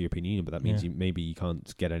opinions across the European Union. But that means maybe you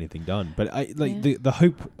can't get anything done. But the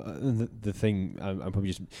hope, the thing, I'm probably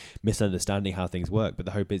just misunderstanding how things work. But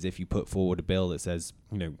the hope is if you put forward a bill that says,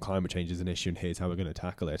 climate change is an issue and here's how we're going to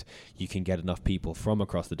tackle it, you can get enough people from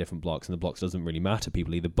across the different blocks, and the blocks doesn't really matter.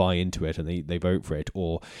 People either buy into it and they vote for it,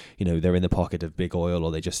 or they're in the pocket of big oil,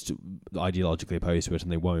 or they just ideologically opposed to it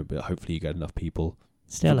and they won't. But hopefully you get enough people,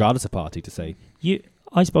 regardless of party, to say.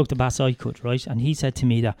 I spoke to Bas Eichhut, right, and he said to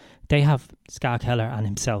me that they have Ska Keller and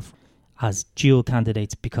himself as dual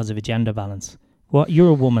candidates because of a gender balance. Well, you're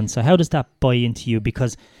a woman, so how does that buy into you?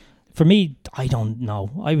 Because for me, I don't know.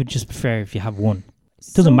 I would just prefer if you have one.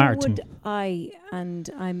 It doesn't matter to me.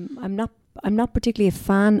 I'm not particularly a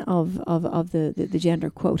fan of the gender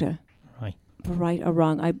quota. Right. For right or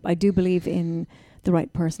wrong. I do believe in the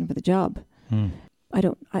right person for the job. I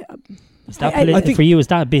don't. Is that for you? Is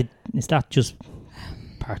that just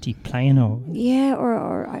party playing, or? Yeah,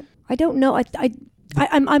 or I don't know.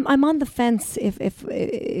 I'm on the fence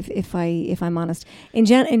if I'm honest. In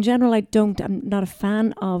general, I'm not a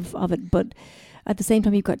fan of it, but at the same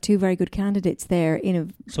time, you've got two very good candidates there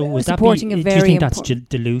supporting a very. Do you think that's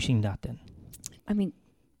diluting that then? I mean,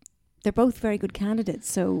 they're both very good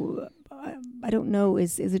candidates, so I don't know.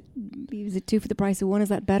 Is it two for the price of one? Is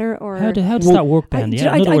that better, or how does that work, Ben? In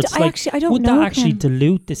other words, I don't know. Would that actually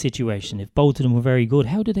dilute the situation if both of them were very good?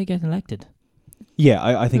 How did they get elected?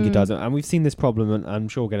 Yeah, I think it does. And we've seen this problem, and I'm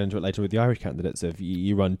sure we'll get into it later with the Irish candidates. If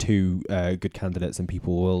you run two good candidates and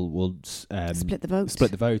people will split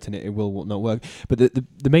the vote, and it will not work. But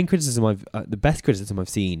the main criticism the best criticism I've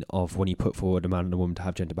seen of when you put forward a man and a woman to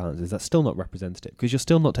have gender balance is that's still not representative, because you're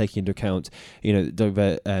still not taking into account,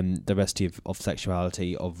 diversity of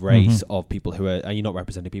sexuality, of race, of people who are, and you're not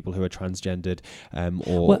representing people who are transgendered,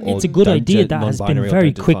 it's a good idea that has been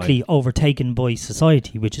very quickly overtaken by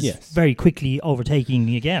society, which is very quickly overtaken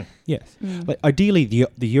undertaking again. Yes. Like ideally,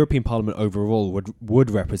 the European Parliament overall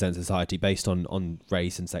would represent society based on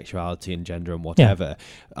race and sexuality and gender and whatever.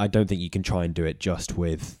 I don't think you can try and do it just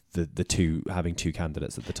with the two having two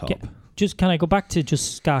candidates at the top. Just can I go back to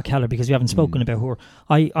just Ska Keller, because we haven't spoken about her.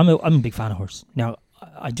 I'm a big fan of hers. Now,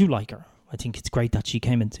 I do like her. I think it's great that she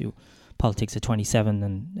came into politics at 27,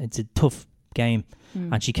 and it's a tough game.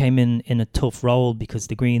 And she came in a tough role because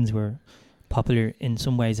the Greens were popular in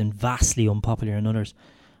some ways and vastly unpopular in others.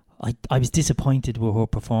 I was disappointed with her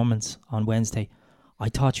performance on Wednesday. I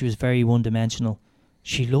thought she was very one-dimensional.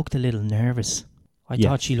 She looked a little nervous. I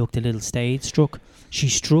thought she looked a little stage struck. She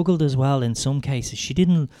struggled as well in some cases.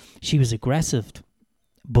 She was aggressive,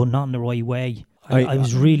 but not in the right way.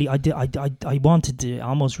 I wanted to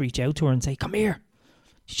almost reach out to her and say, come here,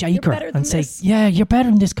 shake her and say, yeah, you're better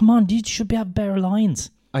than this. Come on, you should have better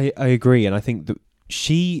lines. I agree, and I think that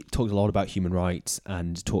she talked a lot about human rights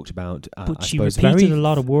and talked about, but she repeated a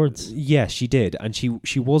lot of words. Yes, she did, and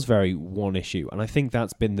she was very one issue, and I think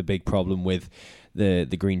that's been the big problem with the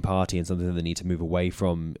Green Party and something that they need to move away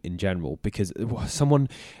from in general. Because someone,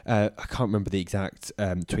 I can't remember the exact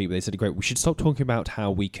tweet, but they said, "Great, we should stop talking about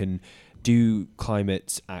how we can do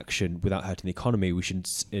climate action without hurting the economy. We should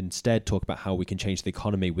instead talk about how we can change the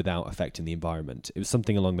economy without affecting the environment." It was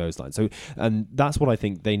something along those lines. So, and that's what I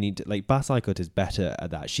think they need to, like, Bas Eickhout is better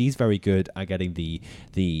at that. She's very good at getting the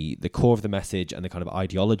core of the message and the kind of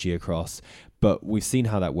ideology across. But we've seen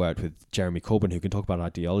how that worked with Jeremy Corbyn, who can talk about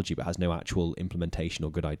ideology but has no actual implementation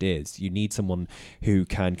or good ideas. You need someone who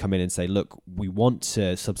can come in and say, look, we want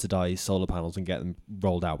to subsidise solar panels and get them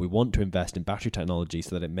rolled out. We want to invest in battery technology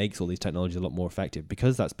so that it makes all these technologies a lot more effective,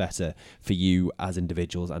 because that's better for you as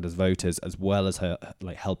individuals and as voters, as well as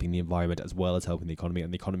helping the environment, as well as helping the economy.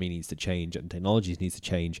 And the economy needs to change and technologies needs to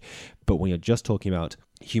change. But when you're just talking about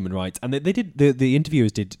human rights, and the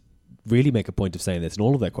interviewers did really make a point of saying this in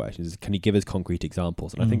all of their questions, is, can you give us concrete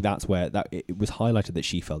examples? And I think that's where it was highlighted that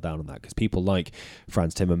she fell down on that, because people like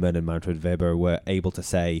Franz Timmermann and Manfred Weber were able to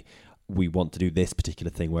say, we want to do this particular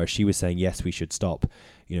thing, whereas she was saying, yes, we should stop,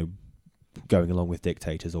 going along with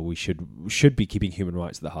dictators, or we should be keeping human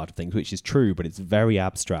rights at the heart of things, which is true, but it's very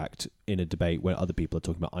abstract in a debate where other people are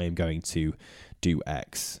talking about, I am going to do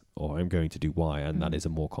X or I'm going to do Y, and that is a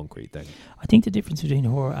more concrete thing. I think the difference between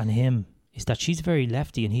her and him is that she's very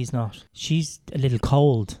lefty and he's not. She's a little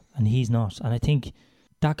cold and he's not. And I think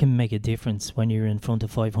that can make a difference when you're in front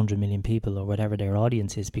of 500 million people or whatever their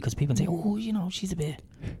audience is, because people say, oh, she's a bit,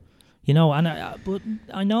 but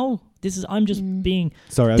I know this is, I'm just being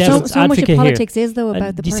devil's so much of advocate politics here. is, though,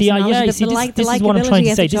 about the you personality. See, this is what I'm trying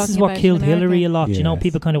to say. This is what killed Hillary a lot. Yes.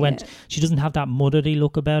 People kind of went, she doesn't have that motherly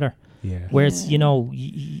look about her. Yeah. Whereas,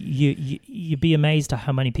 you'd be amazed at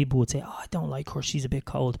how many people would say, oh, I don't like her, she's a bit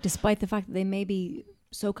cold. Despite the fact that they may be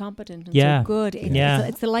so competent and so good.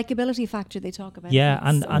 It's the likability factor they talk about. Yeah,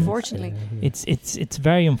 and unfortunately. It's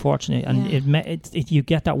very unfortunate. And you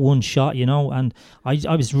get that one shot, and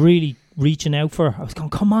I was really reaching out for her. I was going,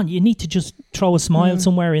 come on, you need to just throw a smile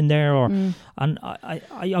somewhere in there. And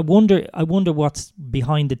I wonder what's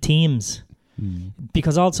behind the teams.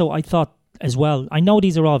 Because also I thought as well, I know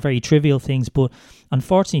these are all very trivial things, but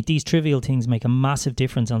unfortunately these trivial things make a massive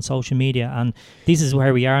difference on social media, and this is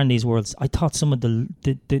where we are in these worlds. I thought some of the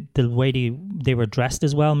way they were dressed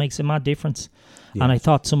as well makes a mad difference. Yes. And I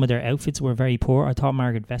thought some of their outfits were very poor. I thought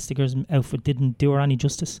Margaret Vestager's outfit didn't do her any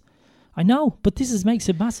justice. I know, but this makes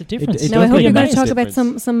a massive difference. I hope you're going to talk about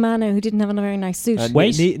some man who didn't have a very nice suit.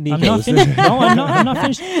 Wait, I'm not finished. No, I'm not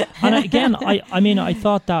finished. And again, I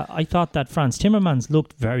thought that Franz Timmermans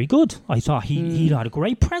looked very good. I thought he had a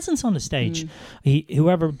great presence on the stage.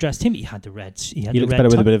 Whoever dressed him, he had the reds. He looks better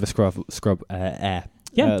with a bit of a scrub air.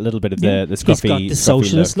 Yeah, a little bit of the scruffy. He's got the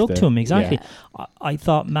socialist look to him, exactly. Yeah. I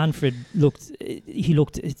thought Manfred looked. He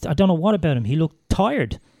looked. I don't know what about him. He looked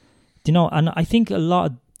tired. And I think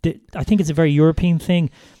I think it's a very European thing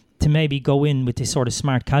to maybe go in with this sort of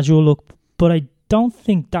smart casual look, but I don't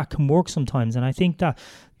think that can work sometimes. And I think that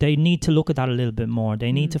they need to look at that a little bit more.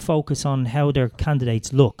 They need to focus on how their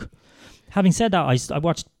candidates look. Having said that, I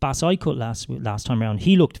watched Bas Eickhout last time around.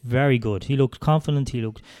 He looked very good. He looked confident. He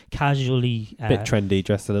looked casually bit trendy,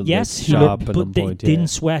 dressed a little bit sharp and on point. Didn't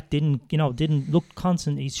sweat. Didn't look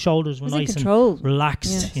constant. His shoulders were nice and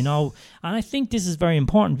relaxed. Yes. And I think this is very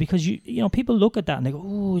important, because people look at that and they go,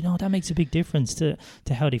 oh, that makes a big difference to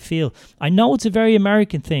how they feel. I know it's a very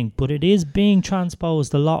American thing, but it is being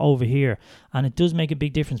transposed a lot over here, and it does make a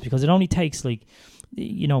big difference, because it only takes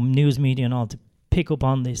news media and all to pick up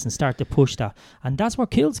on this and start to push that, and that's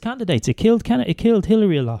what kills candidates. It killed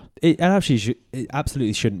Hillary a lot. It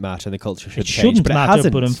absolutely shouldn't matter, and the culture should change. Shouldn't but it matter,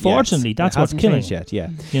 hasn't but unfortunately, yet. that's It what's hasn't killing changed yet. Yeah,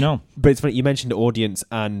 you know. but it's funny you mentioned audience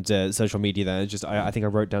and social media. There, I think I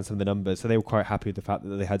wrote down some of the numbers. So they were quite happy with the fact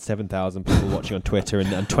that they had 7,000 people watching on Twitter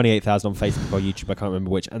and 28,000 on Facebook or YouTube. I can't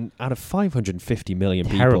remember which. And out of 550 million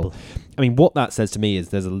Terrible. people, I mean, what that says to me is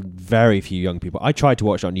there's very few young people. I tried to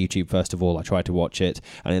watch it on YouTube first of all. I tried to watch it,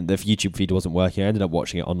 and the YouTube feed wasn't working. I ended up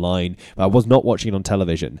watching it online, but I was not watching it on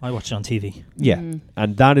television. I watched it on TV. Yeah,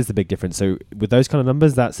 and that is the big difference. So with those kind of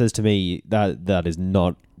numbers, that says to me that is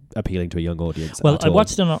not appealing to a young audience. Well, I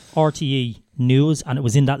watched it on RTE News, and it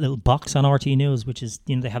was in that little box on RTE News, which is,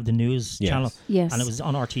 you know, they have the news channel. Yes. And it was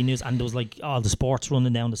on RTE News, and there was like all the sports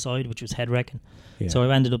running down the side, which was head wrecking. Yeah. So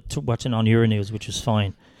I ended up watching on Euronews, which was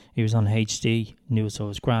fine. It was on HD News, so it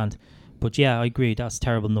was grand. But yeah, I agree. That's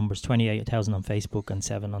terrible numbers. 28,000 on Facebook and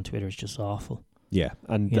 7 on Twitter is just awful. Yeah,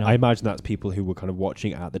 and You know? I imagine that's people who were kind of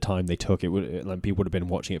watching it at the time they took it. Like people would have been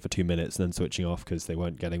watching it for 2 minutes and then switching off because they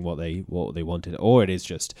weren't getting what they wanted. Or it is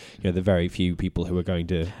just, you know, the very few people who are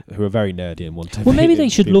who are very nerdy and want to. Well, maybe they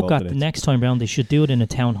should be look involved at in the it. next time round. They should do it in a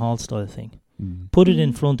town hall style thing. Mm. Put it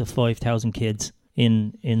in front of 5,000 kids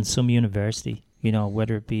in some university. You know,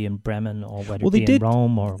 whether it be in Bremen or whether it be in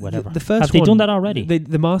Rome or whatever. The first Have they one, done that already?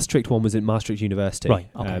 The Maastricht one was in Maastricht University, Right,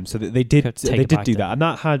 okay. So they did Could take it back do then. that, and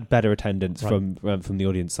that had better attendance Right. from the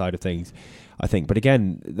audience side of things, I think. But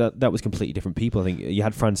again, that was completely different people. I think you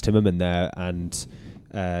had Franz Timmerman there, and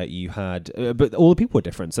you had, but all the people were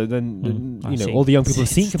different. So then, I you know, see. all the young people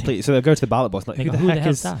seem completely. So they'll go to the ballot box like, They who go, the heck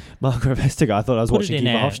hell's is that? Margaret Vestager? I thought I was Put watching it in,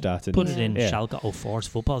 Kiefer Hofstadt. And Put it in yeah. Schalke 04's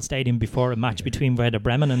football stadium before a match between Werder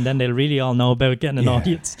Bremen, and then they'll really all know about getting an Yeah.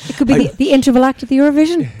 audience. It could be the interval act of the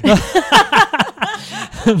Eurovision.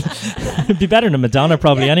 It'd be better than Madonna,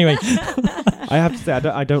 probably, anyway. I have to say,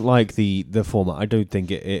 I don't like the format. I don't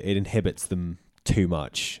think it inhibits them too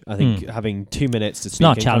much. I think having 2 minutes to speak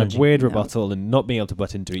not in kind of challenging. weird No. rebuttal and not being able to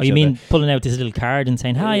butt into each Oh, you other. mean pulling out this little card and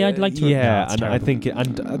saying, "Hi, I'd like to." Yeah, No, it's and I terrible. think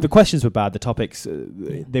the questions were bad. The topics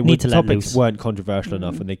Need to let topics loose. weren't controversial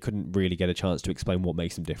enough, and they couldn't really get a chance to explain what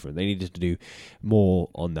makes them different. They needed to do more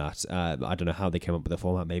on that. I don't know how they came up with the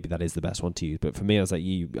format. Maybe that is the best one to use. But for me, I was like,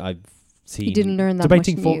 I've seen You didn't learn that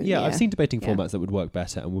debating much new, yeah, I've yeah. seen debating Yeah. formats that would work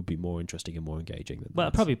better and would be more interesting and more engaging. Than Well,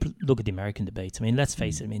 that. probably look at the American debates. I mean, let's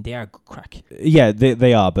face it. I mean, they are good crack. Yeah,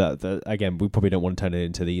 they are, but again, we probably don't want to turn it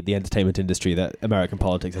into the entertainment industry that American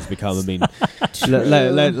politics has become. I mean,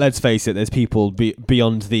 let's face it. There's people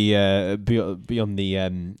beyond the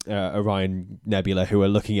Orion Nebula who are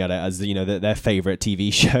looking at it as, you know, their favorite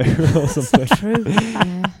TV show or something. True.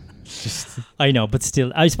 Yeah. I know, but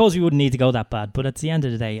still, I suppose we wouldn't need to go that bad. But at the end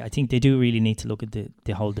of the day, I think they do really need to look at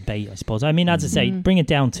the whole debate, I suppose. I mean, as I say, bring it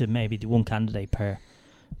down to maybe the one candidate per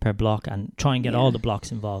block and try and get all the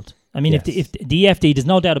blocks involved. I mean, Yes. if the EFD, there's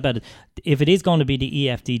no doubt about it, if it is going to be the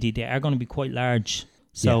EFDD, they are going to be quite large.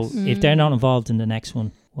 So Yes. if they're not involved in the next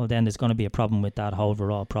one, well, then there's going to be a problem with that whole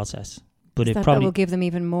overall process. But it that probably will give them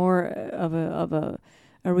even more of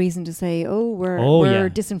a reason to say, we're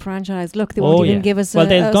disenfranchised. Look, they won't even give us well, a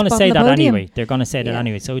they're going to spot say on the that podium. anyway. They're going to say that Yeah.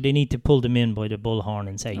 anyway. So they need to pull them in by the bullhorn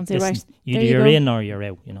and say, And say, listen, right, either there you you're go. in or you're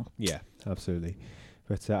out, you know. Yeah, absolutely.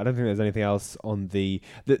 But I don't think there's anything else on the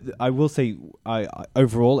I will say, I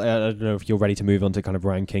overall, I don't know if you're ready to move on to kind of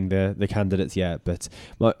ranking the candidates yet, but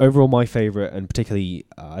my favourite, and particularly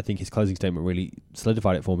I think his closing statement really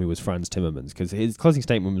solidified it for me, was Franz Timmermans, because his closing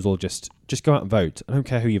statement was all just go out and vote. I don't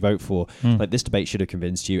care who you vote for. Like, this debate should have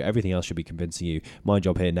convinced you. Everything else should be convincing you. My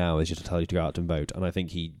job here now is just to tell you to go out and vote. And I think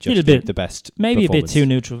he just did the best. Maybe a bit performance. too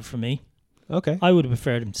neutral for me. Okay. I would have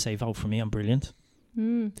preferred him to say, vote for me, I'm brilliant.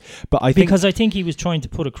 But I think Because I think he was trying to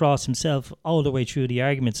put across himself all the way through the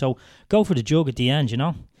argument. So go for the jug at the end, you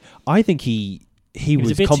know. I think he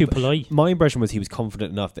was a bit too polite. My impression was he was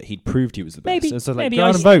confident enough that he'd proved he was the best. Maybe- And so, like, maybe go I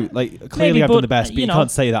out and vote. Like, clearly maybe, I've done but, the best, but you you know,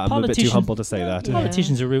 can't say that. I'm a bit too politicians- humble to say that.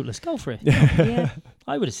 Politicians are rootless. Go for it. Yeah.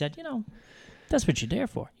 I would have said, you know, that's what you're there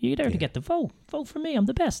for. You're there to get the vote. Vote for me. I'm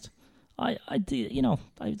the best.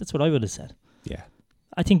 That's what I would have said. Yeah.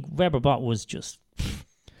 I think Weber-Bott was just,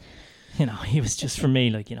 you know, he was just, for me,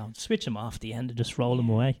 like, you know, switch him off the end and just roll him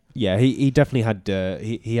away. Yeah, he definitely had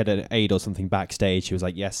he had an aide or something backstage. He was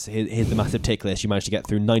like, yes, here's the massive tick list. You managed to get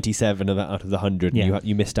through 97 of that out of the 100. Yeah. And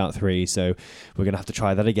you missed out 3, so we're going to have to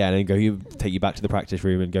try that again and take you back to the practice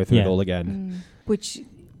room and go through it all again. Which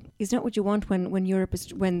is not what you want when Europe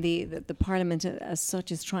is, when the parliament as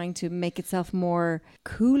such is trying to make itself more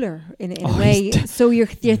cooler in a way. So you're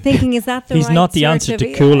thinking, is that the He's right not the sort answer of-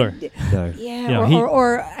 to cooler. No. Yeah, You know,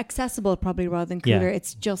 or accessible probably rather than cooler. Yeah.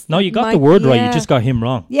 It's just No, that you got the word right. You just got him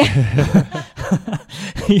wrong. Yeah.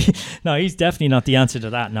 No, he's definitely not the answer to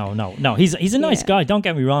that. No. He's a nice guy. Don't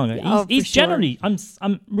get me wrong. He's generally.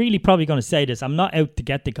 I'm really probably going to say this. I'm not out to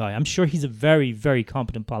get the guy. I'm sure he's a very, very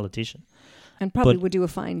competent politician, and probably would do a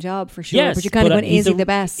fine job for sure. Yes, but you're kind of going, is he the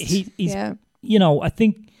best? He's I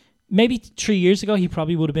think maybe 3 years ago he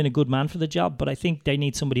probably would have been a good man for the job, but I think they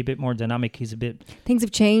need somebody a bit more dynamic. He's a bit. Things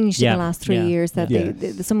have changed in the last 3 years. That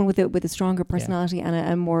someone with a stronger personality and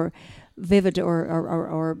a more vivid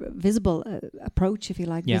or visible approach, if you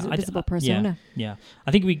like, visible persona. Yeah.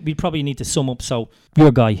 I think we probably need to sum up. So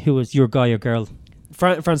your guy, who was your guy or girl?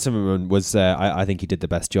 Franz Timmermans was, I think he did the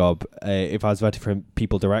best job. If I was voting for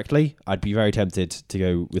people directly, I'd be very tempted to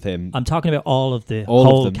go with him. I'm talking about all of the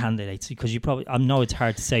candidates, because I know it's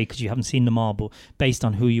hard to say because you haven't seen them all, but based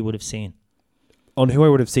on who you would have seen. On who I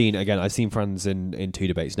would have seen, again, I've seen Franz in 2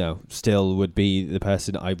 debates now. Still would be the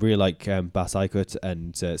person. I really like Bas Eickhout,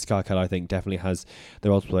 and Ska Keller, I think, definitely has the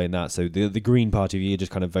role to play in that. So the Green Party, you're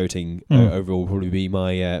just kind of voting overall, will probably be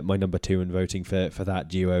my number 2 in voting for that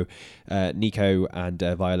duo. Nico and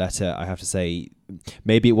Violetta, I have to say,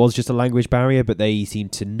 maybe it was just a language barrier, but they seem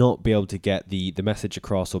to not be able to get the message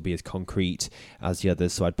across or be as concrete as the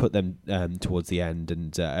others. So I'd put them towards the end,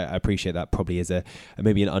 and I appreciate that probably is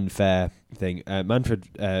maybe an unfair thing. Manfred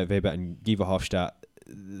Weber and Guy Verhofstadt,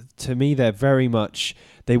 to me, they're very much,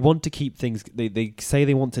 they want to keep things, they say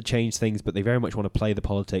they want to change things, but they very much want to play the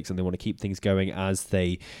politics and they want to keep things going as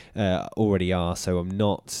they already are. So I'm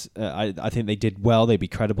not, I think they did well, they'd be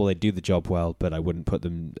credible, they'd do the job well, but I wouldn't put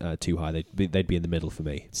them too high. They'd be in the middle for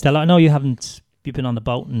me. Stella, I know you've been on the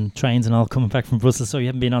boat and trains and all coming back from Brussels, so you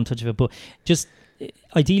haven't been on touch of it, but just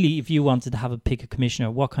ideally, if you wanted to pick a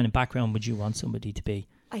commissioner, what kind of background would you want somebody to be?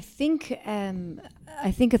 I think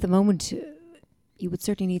at the moment you would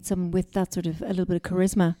certainly need someone with that sort of a little bit of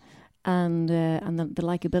charisma and the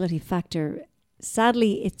likability factor.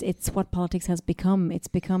 Sadly, it's what politics has become. It's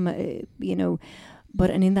become, but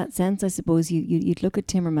in that sense, I suppose you'd look at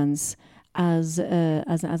Timmermans as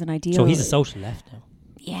an ideal. So he's a social left now.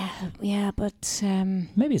 Yeah, but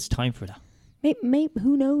maybe it's time for that. Maybe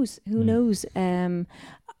who knows? Who knows?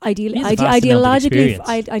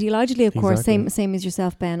 Ideologically, of course, same as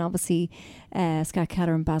yourself, Ben. Obviously, Ska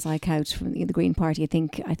Keller and Bas Eickhout from the Green Party. I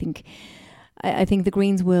think the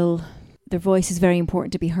Greens their voice is very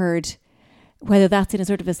important to be heard. Whether that's in a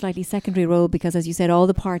sort of a slightly secondary role, because as you said, all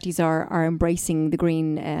the parties are embracing the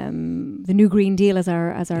green, the new Green Deal, as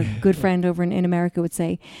our good friend over in America would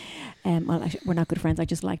say. We're not good friends. I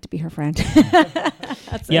just like to be her friend.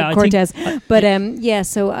 That's Cortez.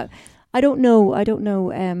 So I don't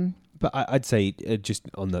know. But I'd say just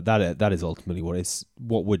on that is ultimately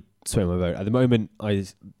what would sway my vote. At the moment,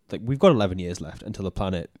 we've got 11 years left until the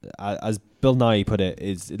planet, as Bill Nye put it,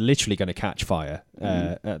 is literally going to catch fire.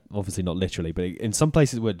 Obviously not literally, but in some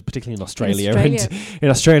places would, particularly in Australia. In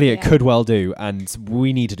Australia it could well do, and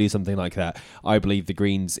we need to do something like that. I believe the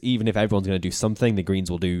Greens, even if everyone's going to do something, the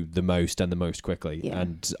Greens will do the most and the most quickly.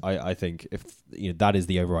 And I think if that is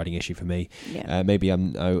the overriding issue for me. Maybe I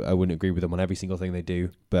wouldn't agree with them on every single thing they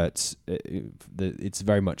do, but it's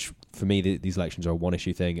very much, for me, these elections are a one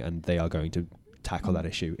issue thing, and they are going to tackle that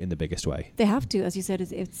issue in the biggest way. They have to, as you said.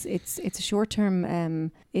 It's a short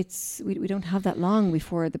term. We don't have that long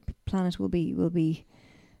before the planet will be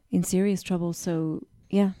in serious trouble. So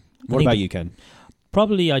yeah. What about you, Ken?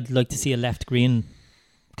 Probably, I'd like to see a left green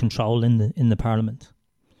control in the Parliament,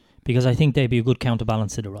 because I think they'd be a good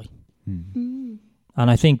counterbalance to the right. And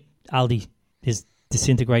I think Aldi is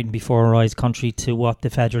disintegrating before our eyes, contrary to what the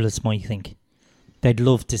Federalists might think. They'd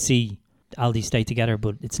love to see Aldi stay together,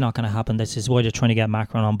 but it's not going to happen. This is why they're trying to get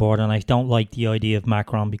Macron on board, and I don't like the idea of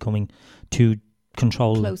Macron becoming too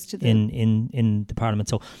controlled in the Parliament.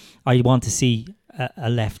 So I want to see a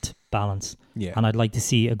left balance, and I'd like to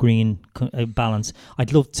see a green balance.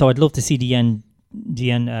 I'd love to see the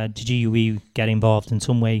GUE get involved in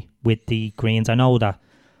some way with the Greens. I know that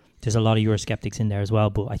there's a lot of Eurosceptics in there as well,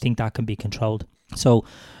 but I think that can be controlled. So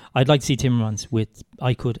I'd like to see Timmermans with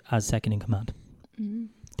Eickhout as second in command.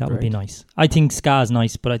 That would be nice. I think Ska's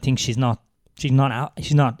nice, but I think she's not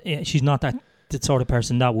that sort of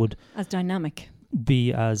person that would as dynamic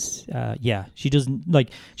be as she doesn't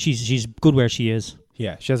like she's good where she is.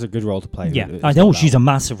 Yeah, she has a good role to play. Yeah, I know she's a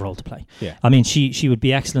massive role to play. Yeah, I mean she would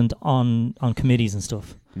be excellent on committees and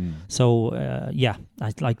stuff. So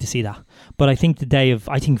I'd like to see that. But I think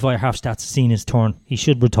Verhofstadt's seen his turn. He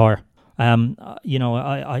should retire.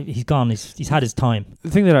 He's gone. He's had his time.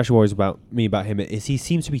 The thing that actually worries about him is he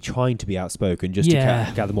seems to be trying to be outspoken just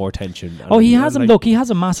to gather more attention. He has he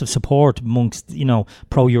has a massive support amongst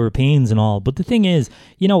pro-Europeans and all. But the thing is,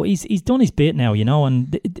 he's done his bit now.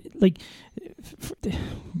 And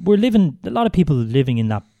we're living. A lot of people living in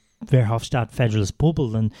that Verhofstadt federalist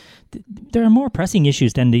bubble, and there are more pressing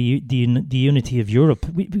issues than the unity of Europe.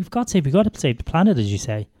 We've got to save the planet, as you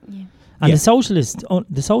say. Yeah. And the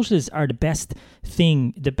socialists are the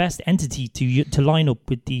best entity to line up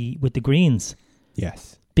with the Greens.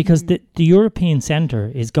 Yes. Because the European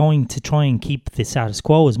centre is going to try and keep the status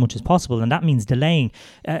quo as much as possible, and that means delaying.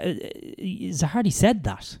 Zahardi said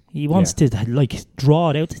that. He wants to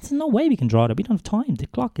draw it out. There's no way we can draw it out. We don't have time. The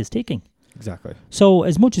clock is ticking. Exactly. So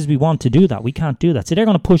as much as we want to do that, we can't do that. So they're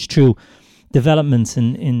going to push through developments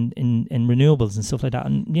in renewables and stuff like that.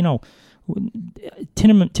 And,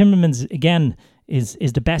 Timmermans, again, is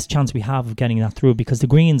the best chance we have of getting that through, because the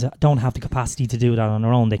Greens don't have the capacity to do that on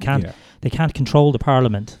their own. They can't control the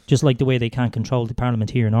Parliament, just like the way they can't control the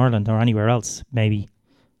Parliament here in Ireland or anywhere else, maybe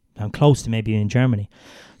close to maybe in Germany.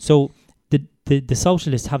 So the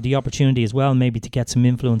socialists have the opportunity as well, maybe, to get some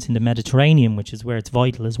influence in the Mediterranean, which is where it's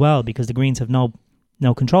vital as well, because the Greens have no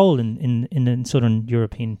control in the southern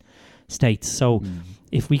European states. So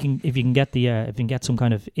if we can get some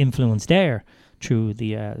kind of influence there through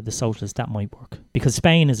the socialists, that might work. Because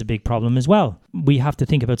Spain is a big problem as well. We have to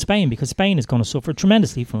think about Spain, because Spain is going to suffer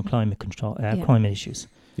tremendously from climate issues.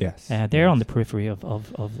 Yes, they're on the periphery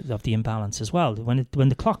of the imbalance as well. When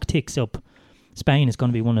the clock ticks up, Spain is going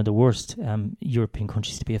to be one of the worst European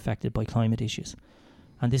countries to be affected by climate issues.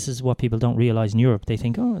 And this is what people don't realise in Europe. They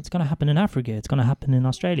think, it's going to happen in Africa, it's going to happen in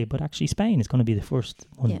Australia, but actually Spain is going to be the first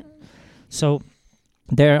one. Yeah. So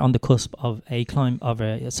they're on the cusp of a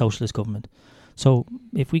socialist government. So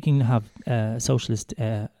if we can have a socialist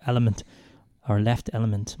element or left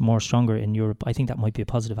element more stronger in Europe, I think that might be a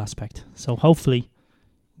positive aspect. So hopefully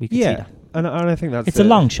we can see that. And I think that's... It's a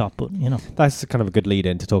long shot, but, That's kind of a good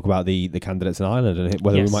lead-in to talk about the candidates in Ireland and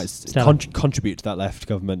whether we might contribute to that left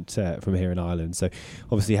government from here in Ireland. So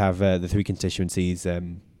obviously have the three constituencies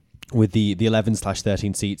with the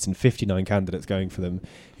 11/13 seats and 59 candidates going for them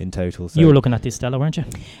in total. So you were looking at this, Stella, weren't you?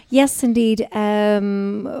 Yes, indeed.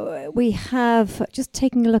 We have, just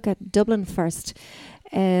taking a look at Dublin first,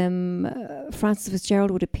 Frances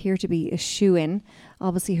Fitzgerald would appear to be a shoo-in.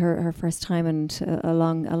 Obviously her first time, and a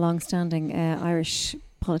long-standing Irish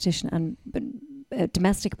politician and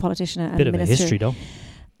domestic politician and bit of minister. a history, though.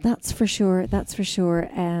 That's for sure.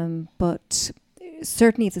 But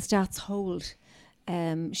certainly if the stats hold,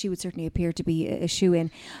 she would certainly appear to be a shoo-in.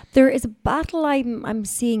 There is a battle I'm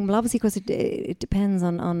seeing, well, obviously, because it depends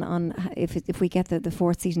on if we get the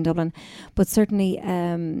fourth seat in Dublin, but certainly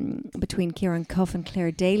between Kieran Cuff and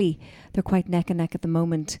Claire Daly, they're quite neck and neck at the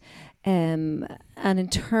moment. And in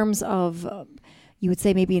terms of, you would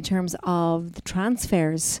say maybe in terms of the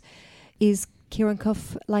transfers, is Kieran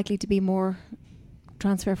Cuff likely to be more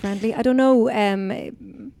transfer friendly? I don't know.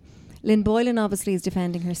 Lynn Boylan obviously is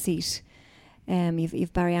defending her seat.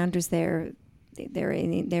 You've Barry Andrews there. They're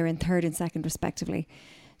in third and second respectively.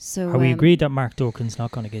 So are we agreed that Mark Durkan's not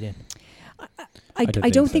going to get in? I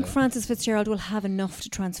don't think Frances Fitzgerald will have enough to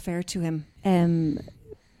transfer to him.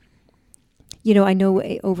 I know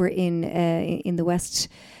over in the West,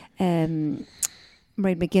 Mairead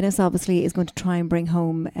McGuinness obviously is going to try and bring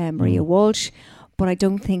home Maria Walsh, but I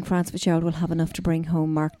don't think Frances Fitzgerald will have enough to bring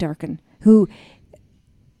home Mark Durkan, who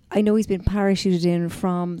I know he's been parachuted in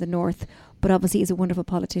from the north, but obviously is a wonderful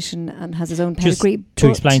politician and has his own pedigree. Just to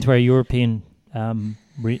explain to our European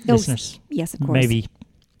listeners, yes, of course. Maybe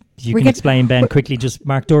you can explain, Ben, quickly. Just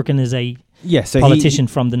Mark Durkan is a politician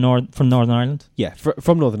from Northern Ireland. Yeah,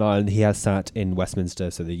 from Northern Ireland. He has sat in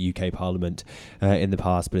Westminster, so the UK Parliament, in the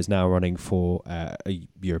past, but is now running for a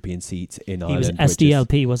European seat in Ireland. He was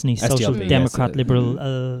SDLP, wasn't he? Social Democrat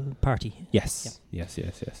Liberal Party. Yes.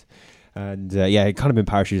 And kind of been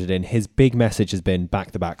parachuted in. His big message has been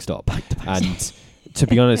back the backstop. And to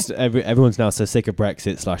be honest, everyone's now so sick of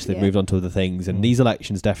Brexit / they've moved on to other things. And these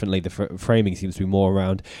elections, definitely the framing seems to be more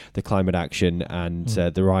around the climate action and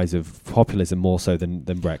the rise of populism more so than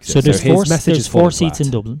Brexit. So there's four seats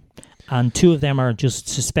in Dublin, and two of them are just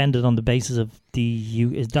suspended on the basis of the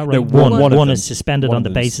EU. Is that right? No, one is suspended on the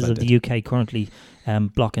basis of the UK currently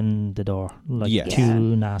blocking the door,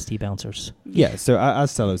 two nasty bouncers. Yeah, so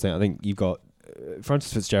as Stella was saying, I think you've got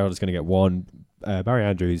Frances Fitzgerald is going to get one, Barry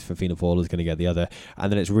Andrews for Fianna Fáil is going to get the other,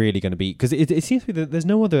 and then it's really going to be, because it seems to be that there's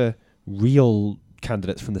no other real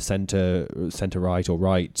candidates from the centre right or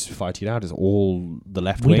right fighting out. It's all the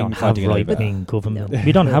left wing. We don't have right wing government.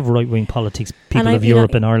 We don't have right wing politics. People of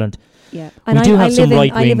Europe and Ireland. Yeah, and we do have some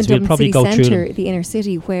right wings. We'll probably go through them. The inner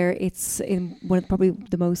city, where it's in one of probably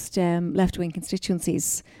the most left wing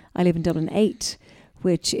constituencies. I live in Dublin 8,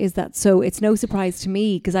 which is that. So it's no surprise to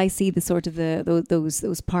me, because I see the sort of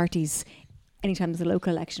those parties anytime there's a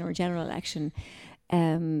local election or a general election.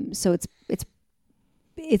 So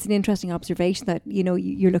it's an interesting observation that, you know,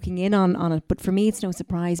 you're looking in on it. But for me, it's no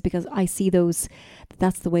surprise because I see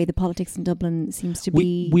that's the way the politics in Dublin seems to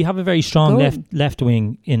be. We have a very strong going. left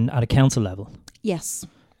wing at a council level. Yes.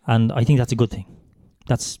 And I think that's a good thing.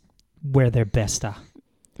 That's where they're best at.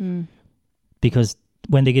 Because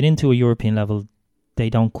when they get into a European level, they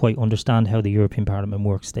don't quite understand how the European Parliament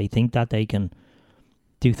works. They think that they can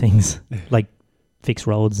do things like fix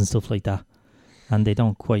roads and stuff like that. And they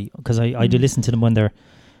don't quite... Because I do listen to them when they're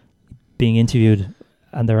being interviewed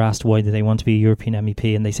and they're asked why do they want to be a European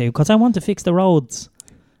MEP, and they say, because I want to fix the roads.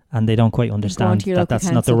 And they don't quite understand that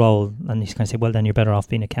that's not the role. And you kind of say, well, then you're better off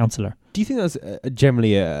being a councillor. Do you think that's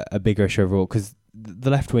generally a bigger issue overall? Because the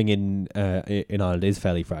left wing in Ireland is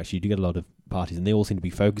fairly fractured. You do get a lot of parties, and they all seem to be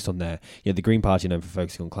focused on their... You know, the Green Party known for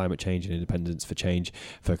focusing on climate change and independence for change,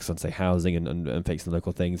 focus on, say, housing and fixing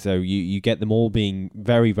local things. So you get them all being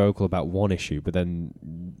very vocal about one issue, but then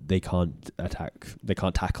they can't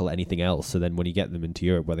tackle anything else. So then when you get them into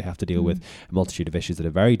Europe, where they have to deal with a multitude of issues that are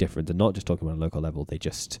very different and not just talking about a local level, they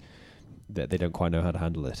don't quite know how to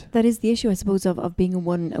handle it. That is the issue, I suppose, of being a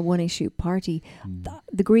one issue party.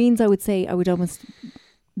 The Greens, I would say, I would almost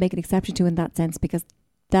make an exception to in that sense, because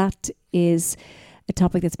that is a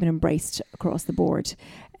topic that's been embraced across the board.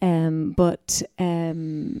 Perhaps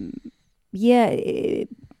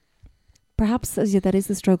that is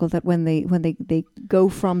the struggle, that when they go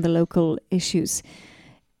from the local issues,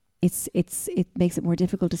 it makes it more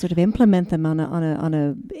difficult to sort of implement them on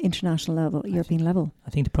a international level, European level.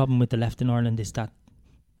 I think the problem with the left in Ireland is that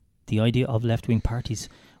the idea of left-wing parties,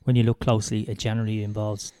 when you look closely, it generally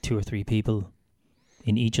involves 2 or 3 people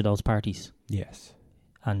in each of those parties. Yes.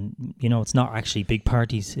 And, you know, it's not actually big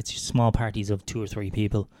parties. It's just small parties of 2 or 3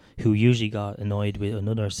 people who usually got annoyed with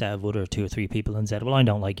another set of other 2 or 3 people and said, well, I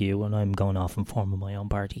don't like you and I'm going off and forming my own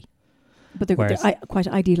party. But they're quite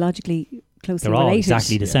ideologically closely related. They're all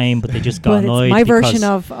exactly the same, but they just got annoyed. It's my version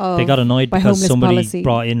of they got annoyed because somebody policy.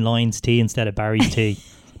 Brought in Lyons tea instead of Barry's tea.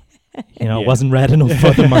 You know, it wasn't red enough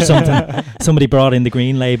for them or something. Somebody brought in the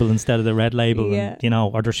green label instead of the red label, and, you know,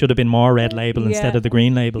 or there should have been more red label instead of the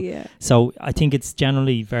green label. Yeah. So I think it's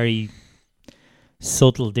generally very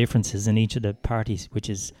subtle differences in each of the parties, which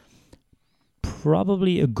is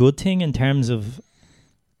probably a good thing in terms of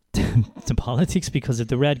the politics, because if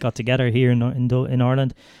the red got together here in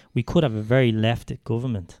Ireland, we could have a very left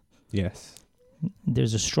government. Yes.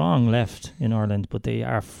 There's a strong left in Ireland, but they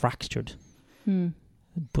are fractured.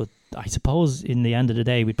 But I suppose in the end of the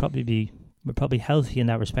day, we're probably healthy in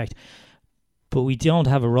that respect. But we don't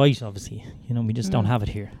have a right, obviously. You know, we just don't have it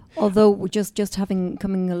here. Although just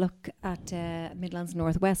coming a look at Midlands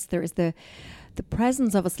North West, there is the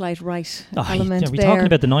presence of a slight right element. Are we talking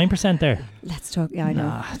about the 9% there? Let's talk. Yeah, I know.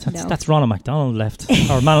 Nah, that's Ronald MacDonald left,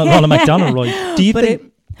 or Ronald MacDonald right. Do you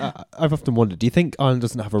think? I've often wondered. Do you think Ireland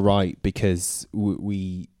doesn't have a right because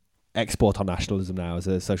we export our nationalism now as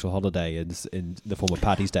a social holiday in the form of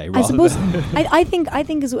Paddy's Day? I suppose. I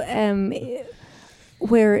think is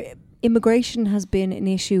where immigration has been an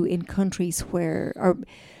issue in countries where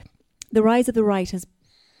the rise of the right has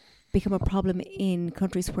become a problem in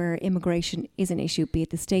countries where immigration is an issue, be it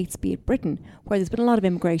the States, be it Britain, where there's been a lot of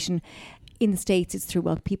immigration. In the States, it's through,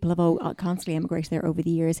 people have constantly emigrated there over the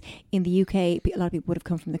years. In the UK, a lot of people would have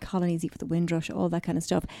come from the colonies, even the Windrush, all that kind of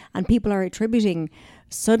stuff. And people are attributing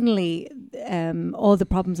suddenly all the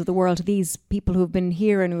problems of the world to these people who have been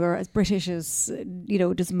here and who are as British as, you know,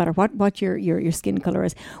 it doesn't matter what your skin colour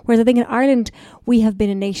is. Whereas I think in Ireland, we have been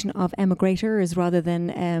a nation of emigrators rather than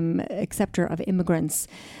acceptor of immigrants.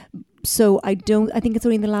 So I think it's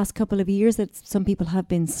only in the last couple of years that some people have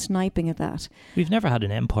been sniping at that. We've never had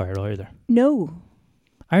an empire either. No.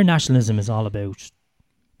 Our nationalism is all about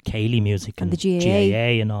Cayley music and the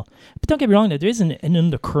GAA and all. But don't get me wrong, there is an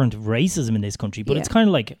undercurrent of racism in this country, but it's kind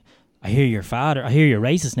of like, I hear you're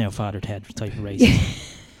racist now, Father Ted type of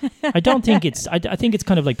racist. I don't think it's, I think it's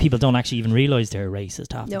kind of like people don't actually even realise they're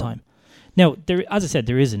racist half the time. Now, as I said,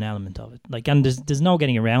 there is an element of it, and there's no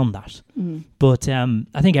getting around that. But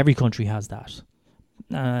I think every country has that.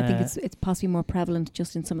 I think it's possibly more prevalent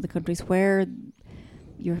just in some of the countries where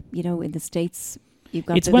you're, you know, in the States, you've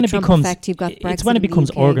got the Trump effect, you've got Brexit. It's when it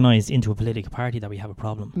becomes organised into a political party that we have a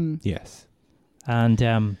problem. Yes, and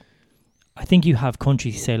I think you have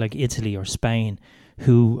countries, say like Italy or Spain,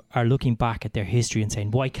 who are looking back at their history and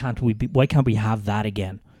saying, why can't we have that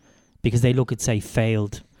again? Because they look at, say,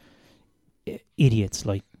 failed idiots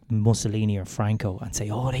like Mussolini or Franco and say,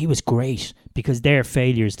 oh, he was great, because they're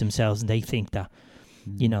failures themselves, and they think that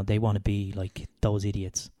you know, they want to be like those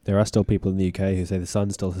idiots. There are still people in the UK who say the sun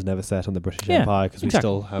still has never set on the British Yeah, Empire because exactly.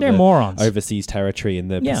 we still have They're morons. overseas territory in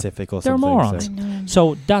the Yeah, Pacific or they're something. morons. I know.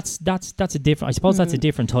 So that's a different. I suppose that's a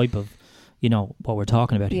different type of, you know, what we're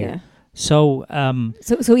talking about Yeah. here. So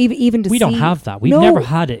So even to we don't see- have that. We've No. never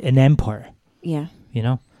had an empire. Yeah. You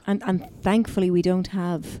know. And thankfully we don't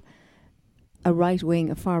have a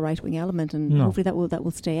far right wing element, and No. hopefully that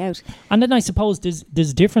will stay out. And then I suppose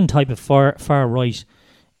there's a different type of far right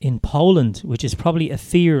in Poland, which is probably a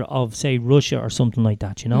fear of, say, Russia or something like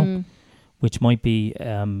that, you know, which might be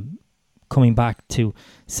coming back to,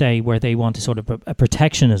 say, where they want to sort of a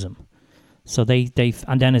protectionism. So they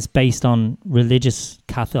and then it's based on religious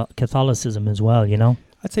Catholicism as well, you know.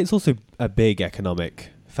 I'd say it's also a big economic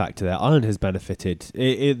factor there. Ireland has benefited.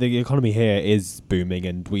 The economy here is booming,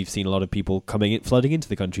 and we've seen a lot of people flooding into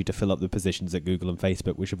the country to fill up the positions at Google and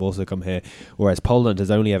Facebook, which have also come here. Whereas Poland has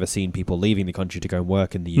only ever seen people leaving the country to go and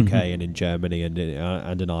work in the UK and in Germany and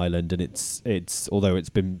in Ireland. And it's although it's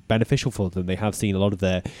been beneficial for them, they have seen a lot of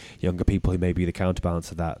their younger people who may be the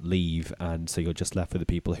counterbalance of that leave, and so you're just left with the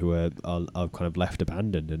people who are kind of left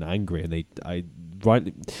abandoned and angry. And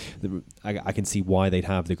I can see why they'd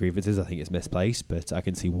have the grievances. I think it's misplaced, but I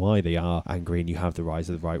can see why they are angry, and you have the rise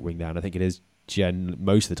of the right wing there. And I think it is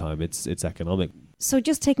most of the time it's economic. So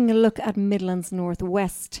just taking a look at Midlands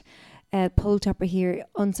Northwest, poll topper here,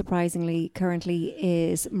 unsurprisingly, currently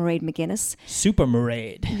is Mairead McGuinness. Super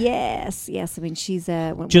Mairead. Yes. I mean, she's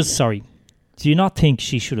sorry. Do you not think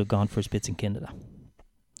she should have gone for Spitzenkandidat?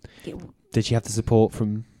 Did she have the support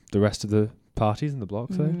from the rest of the parties in the bloc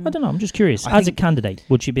though? I don't know. I'm just curious. As a candidate,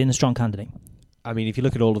 would she be a strong candidate? I mean, if you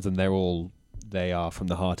look at all of them, they are from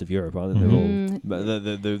the heart of Europe, aren't they? They're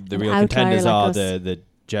all the real contenders like are us. the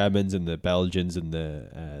Germans and the Belgians and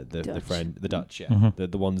the Dutch, yeah.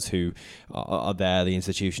 The ones who are there. The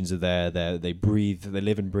institutions are there. They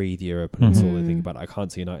live and breathe Europe, and that's all they think about. I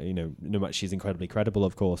can't see, no matter, she's incredibly credible,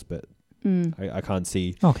 of course, but I can't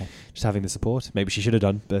see just having the support. Maybe she should have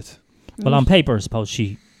done, but well, on paper, I suppose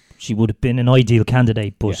she would have been an ideal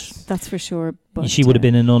candidate, but that's for sure. But she would have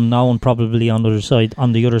been an unknown, probably on the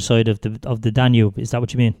other side of the Danube. Is that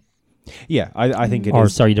what you mean? Yeah, I think it or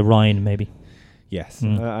is. Sorry, the Rhine, maybe. Yes,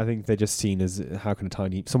 I think they're just seen as how can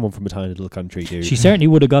someone from a tiny little country do. She certainly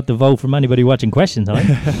would have got the vote from anybody watching Questions, right?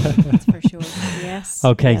 That's for sure. Yes.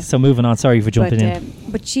 Okay, yes. so moving on. Sorry for jumping in.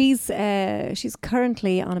 But she's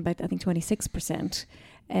currently on about, I think, 26%.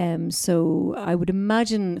 So I would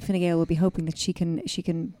imagine Fine Gael will be hoping that she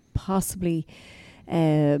can possibly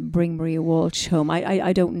bring Maria Walsh home.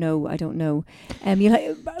 I don't know.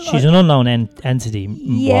 She's an unknown entity.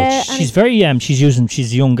 Yeah, Walsh. She's very she's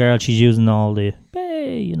a young girl. She's using all the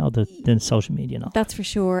the social media now. That's for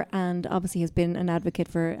sure, and obviously has been an advocate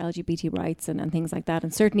for LGBT rights and things like that,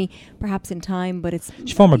 and certainly perhaps in time. But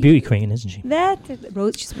she's former beauty queen, isn't she?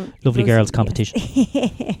 She's Lovely girls competition.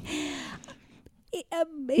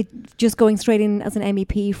 It just going straight in as an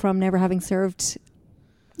MEP from never having served.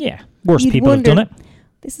 Yeah, worse people have done it.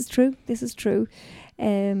 This is true.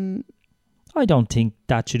 I don't think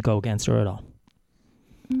that should go against her at all.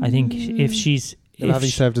 I think if she's having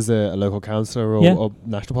served as a local councillor or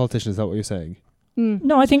national politician, is that what you're saying?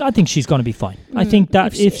 No, I think she's going to be fine. I think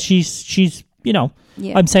that if she's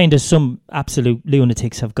I'm saying there's some absolute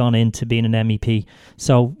lunatics have gone into being an MEP.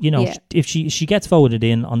 So if she gets voted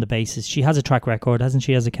in on the basis she has a track record, hasn't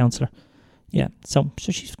she, as a councillor? Yeah. So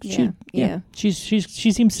she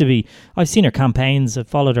seems to be. I've seen her campaigns. I've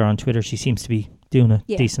followed her on Twitter. She seems to be doing a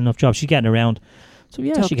decent enough job. She's getting around. So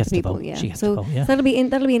she gets the vote. Yeah. She gets the vote. Yeah. So that'll be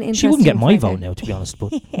an interesting. She wouldn't get my vote now, to be honest.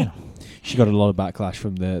 But she got a lot of backlash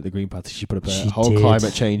from the Green Party. She put up a whole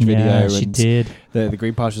climate change video. Yeah, she did. The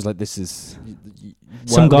Green Party was like, "This is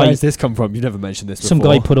where has this come from? You've never mentioned this before." Some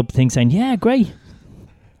guy put up a thing saying, "Yeah, great."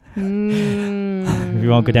 You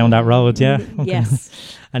won't go down that road, yeah. Okay.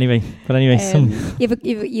 Yes. Anyway,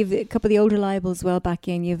 you've a couple of the older libels as well back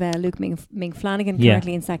in. You've Luke Ming Flanagan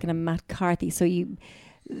currently in second, and Matt Carthy. So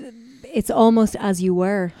it's almost as you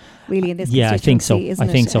were really in this. Yeah, I think so. Isn't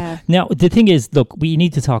I think it? so. Now the thing is, look, we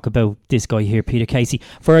need to talk about this guy here, Peter Casey.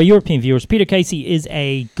 For our European viewers, Peter Casey is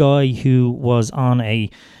a guy who was on a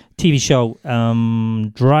TV show,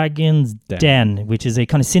 Dragon's Den, which is a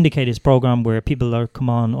kind of syndicated program where people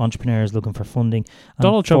entrepreneurs looking for funding.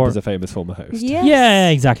 Donald Trump is a famous former host. Yes. Yeah,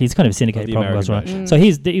 exactly. It's kind of a syndicated program as well. So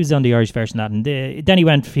he was on the Irish version of that, and then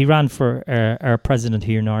he ran for our president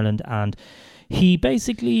here in Ireland, and he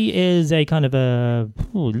basically is a kind of a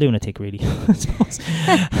lunatic, really. I suppose.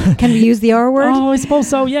 Can we use the R word? Oh, I suppose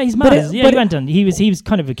so. Yeah, he's mad. He was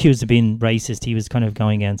kind of accused of being racist. He was kind of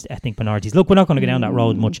going against ethnic minorities. Look, we're not going to go down that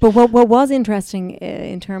road much. But what was interesting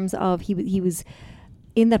in terms of he was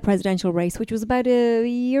in that presidential race, which was about a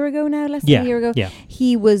year ago now, less than a year ago,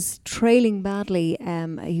 he was trailing badly.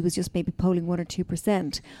 He was just maybe polling 1 or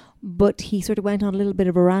 2%. But he sort of went on a little bit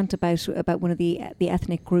of a rant about one of the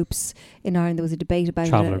ethnic groups in Ireland. There was a debate about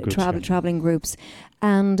travelling groups,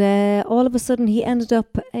 and all of a sudden he ended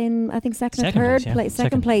up in, I think, second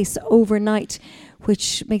place overnight,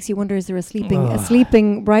 which makes you wonder: is there a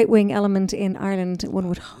sleeping right wing element in Ireland? One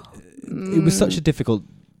would. It was such a difficult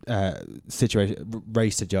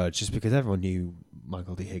race to judge, just because everyone knew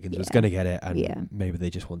Michael D. Higgins was going to get it, and maybe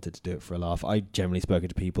they just wanted to do it for a laugh. I generally spoken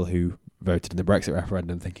to people who voted in the Brexit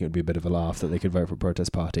referendum thinking it would be a bit of a laugh that they could vote for a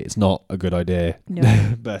protest party. It's not a good idea.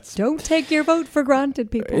 No, but don't take your vote for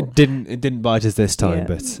granted, people. It didn't bite us this time,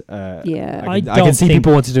 but I can see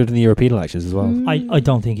people want to do it in the European elections as well. I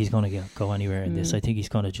don't think he's going to go anywhere in this. I think he's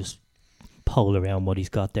going to just poll around what he's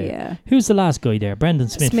got there. Yeah. Who's the last guy there? Brendan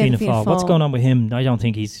Smith, Fianna Fáil. What's going on with him? I don't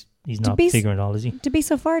think he's not figuring it all, is he? To be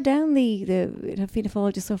so far down the Fianna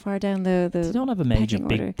Fáil, just so far down the they don't have a major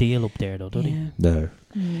big deal up there, though, do they? No.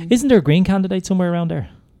 Isn't there a Green candidate somewhere around there?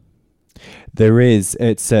 There is.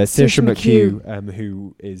 It's Saoirse McHugh,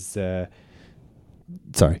 who is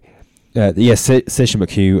sorry. Yes, Saoirse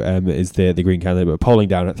McHugh is the Green candidate, but polling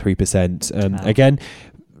down at 3%. Again,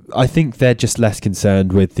 I think they're just less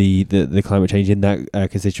concerned with the climate change in that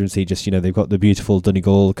constituency. Just, they've got the beautiful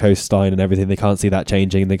Donegal coastline and everything. They can't see that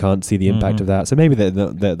changing, and they can't see the impact of that. So maybe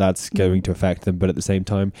that's going to affect them. But at the same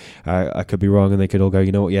time, I could be wrong, and they could all go,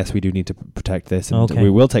 you know what? Yes, we do need to protect this, and we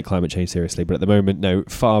will take climate change seriously. But at the moment, no,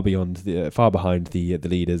 far behind the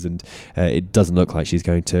leaders, and it doesn't look like she's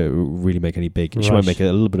going to really make any big. Right. She might make a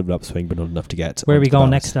little bit of an upswing, but not enough to get. Where are we going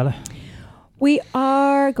next, Stella? We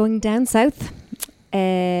are going down south.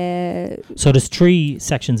 So there's 3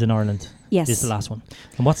 sections in Ireland. Yes, this is the last one.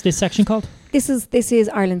 And what's this section called? This is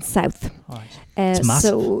Ireland South. All right. It's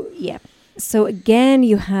massive. So again,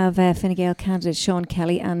 you have Fine Gael candidate Sean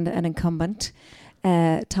Kelly and an incumbent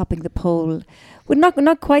topping the poll with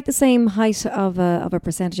not quite the same height of a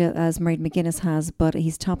percentage as Mairead McGuinness has, but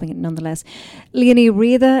he's topping it nonetheless. Leonie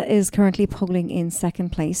Riada is currently polling in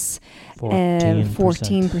second place,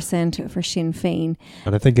 14% for Sinn Féin.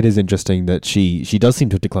 And I think it is interesting that she does seem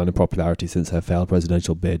to have declined in popularity since her failed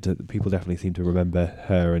presidential bid. People definitely seem to remember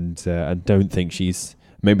her and don't think she's.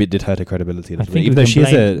 Maybe it did hurt her credibility a little bit, even though she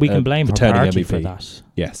is we can blame her party MVP for that.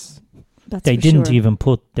 Yes, they didn't even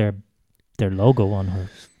put their logo on her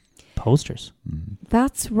posters.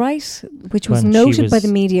 That's right, which was noted by the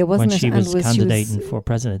media, wasn't it? When she was candidating for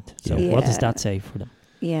president. So what does that say for them?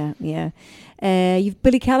 Yeah. You've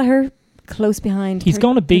Billy Kelleher close behind. He's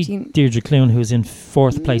going to beat Deirdre Clune, who's in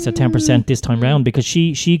 4th place at 10% this time round, because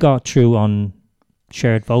she got through on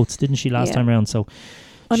shared votes, didn't she, last time round? So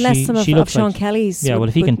unless some of Sean Kelly's. Yeah,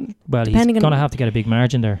 if he can, he's going to have to get a big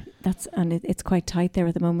margin there. It's quite tight there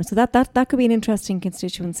at the moment. So that could be an interesting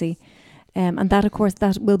constituency. And that, of course,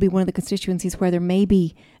 that will be one of the constituencies where there may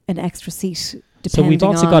be an extra seat. So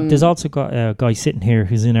there's also got a guy sitting here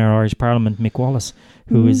who's in our Irish Parliament, Mick Wallace,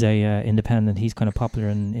 who is a independent. He's kind of popular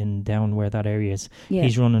in down where that area is. Yeah.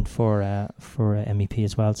 He's running for MEP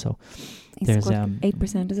as well. So there's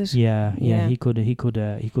 8%, is it? Yeah. He could be.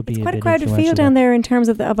 It's quite a crowded field down there in terms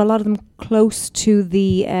of a lot of them close to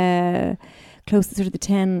the sort of the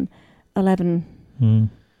 10, 11.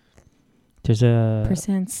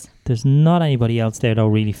 There's not anybody else there though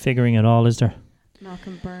really figuring it all, is there?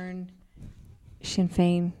 Malcolm Byrne, Sinn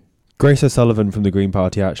Féin. Grace O'Sullivan from the Green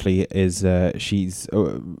Party actually is she's got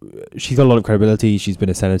a lot of credibility. She's been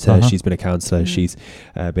a senator, she's been a councillor, she's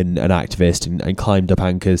been an activist and climbed up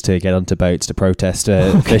anchors to get onto boats to protest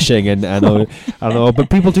fishing and all. But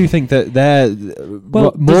people do think that they're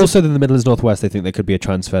more so than the Midlands Northwest. They think there could be a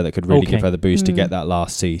transfer that could really give her the boost to get that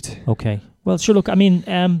last seat. Okay. Well, sure. Look, I mean,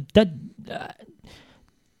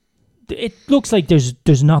 it looks like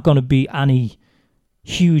there's not going to be any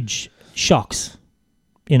huge shocks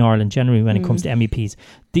in Ireland generally when it comes to MEPs.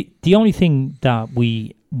 The only thing that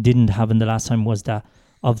we didn't have in the last time was that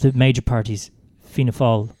of the major parties, Fianna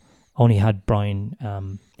Fáil only had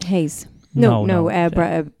Brian Hayes.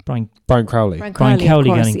 Brian Crowley. Brian Cowley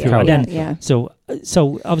getting through.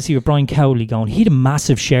 So obviously with Brian Cowley going, he had a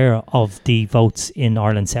massive share of the votes in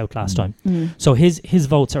Ireland South last time. So his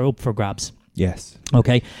votes are up for grabs. Yes.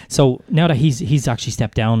 Okay. So now that he's actually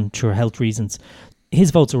stepped down through health reasons,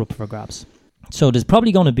 his votes are up for grabs. So there's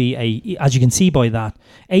probably going to be as you can see by that,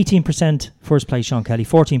 18% first place Sean Kelly,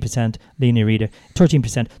 14% Leonie Riada,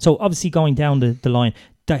 13%. So obviously going down the line,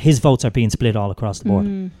 that his votes are being split all across the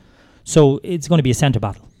board. So it's going to be a centre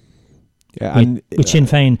battle. Yeah, with Sinn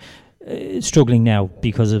Féin struggling now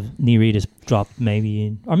because of Nirita's drop,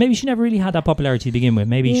 maybe, or maybe she never really had that popularity to begin with.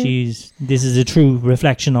 Maybe this is a true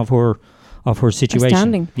reflection of her situation.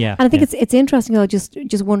 Standing. Yeah, and I think it's interesting though. Just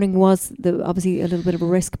wondering, was the obviously a little bit of a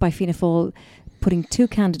risk by Fianna Fáil putting two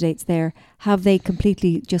candidates there? Have they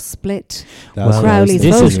completely just split Crowley's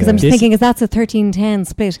vote? Because I'm just thinking, if that's a 13-10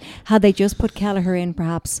 split, had they just put Kelleher in,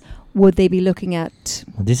 perhaps would they be looking at?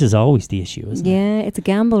 Well, this is always the issue, isn't it? Yeah, it's a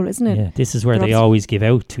gamble, isn't it? Yeah, this is where they always give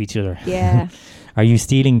out to each other. Yeah. Are you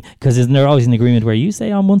stealing? Because isn't there always an agreement where you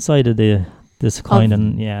say on one side of this coin,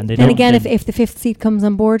 and they then don't. Again, if the fifth seat comes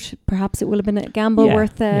on board, perhaps it will have been a gamble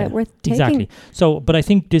worth taking. Exactly. So, but I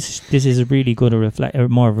think this is a really good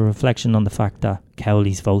more of a reflection on the fact that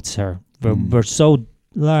Cowley's votes were so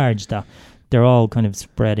large that they're all kind of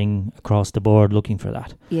spreading across the board looking for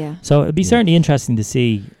that. Yeah. So it'd be certainly interesting to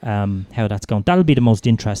see how that's going. That'll be the most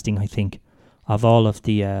interesting, I think, of all of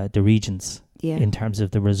the regions. Yeah. In terms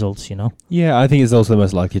of the results, Yeah, I think it's also the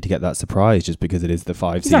most likely to get that surprise just because it is the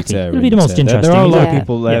 5-seater. Exactly. It'll be the most interesting. There are a lot of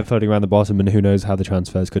people floating around the bottom, and who knows how the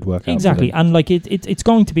transfers could work out. Exactly. And like it's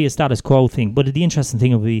going to be a status quo thing, but the interesting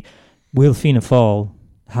thing will be, will Fianna Fáil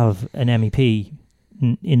have an MEP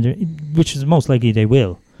which is most likely they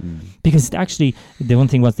will. Because actually the one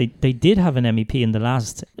thing was they did have an MEP in the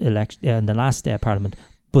last parliament,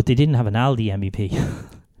 but they didn't have an Aldi MEP.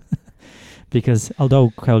 Because although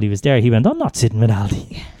Crowley was there, he went, I'm not sitting with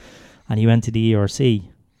Aldi. And he went to the ERC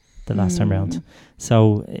the last time round.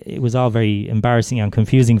 So it was all very embarrassing and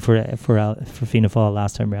confusing for Fianna Fáil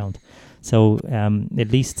last time round. So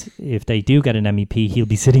at least if they do get an MEP, he'll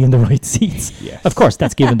be sitting in the right seats. Yes. Of course,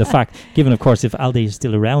 that's given of course, if Aldi is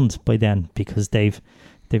still around by then, because they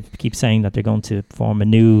keep saying that they're going to form a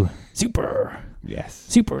new super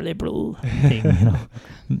liberal thing,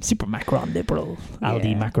 super Macron liberal,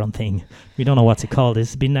 Aldi Macron thing. We don't know what's it called.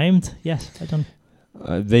 It's been named. Yes, I don't.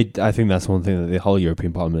 I think that's one thing that the whole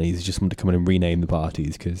European Parliament needs, is just someone to come in and rename the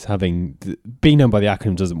parties, because being known by the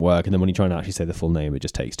acronym doesn't work, and then when you try and actually say the full name, it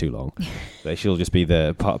just takes too long. They should just be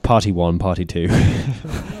the Party 1, Party 2.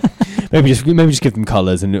 Maybe just give them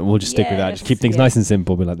colours, and we'll just stick with that. Just keep things nice and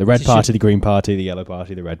simple. Be like the red party, the green party, the yellow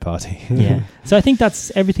party, the red party. Yeah. So I think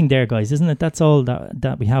that's everything there, guys, isn't it? That's all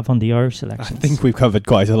that we have on the Irish elections. I think we've covered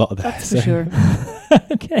quite a lot of that. That's for sure.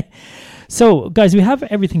 Okay. So, guys, we have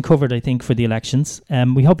everything covered, I think, for the elections.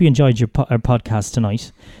 We hope you enjoyed our podcast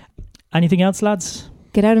tonight. Anything else, lads?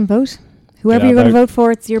 Get out and vote. Whoever you're going to vote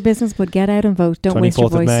for, it's your business, but get out and vote. Don't waste your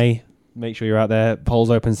voice. 24th of May. Make sure you're out there. Polls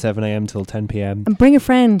open 7 a.m. till 10 p.m. And bring a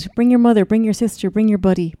friend, bring your mother, bring your sister, bring your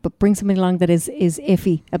buddy, but bring somebody along that is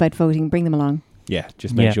iffy about voting. Bring them along. Yeah,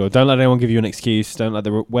 just make sure. Don't let anyone give you an excuse. Don't let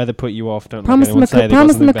the weather put you off. Don't promise let anyone say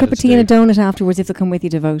promise them a cup of tea and a donut afterwards if they come with you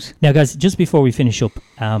to vote. Now, guys, just before we finish up,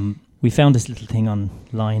 we found this little thing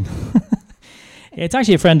online. It's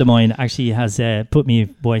actually a friend of mine actually has put me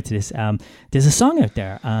boy to this. There's a song out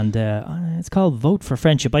there, and it's called "Vote for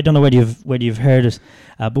Friendship." I don't know whether you've heard it,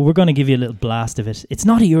 but we're going to give you a little blast of it. It's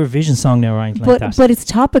not a Eurovision song now or anything like that, but it's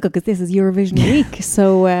topical because this is Eurovision week.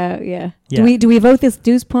 So do we vote this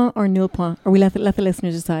 12 points or 0 points, or we let the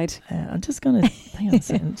listener decide? I'm just going to hang on a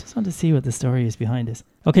second. I just want to see what the story is behind this.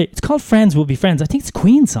 Okay, it's called "Friends Will Be Friends." I think it's a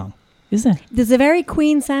Queen song. Is it? There's a very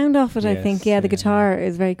Queen sound off it, I think. Yeah, the guitar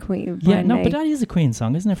is very Queen. Yeah, no, but that is a Queen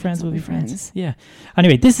song, isn't it? Friends Will Be Friends. Yeah.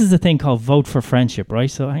 Anyway, this is the thing called Vote for Friendship,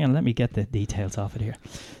 right? So hang on, let me get the details off it here.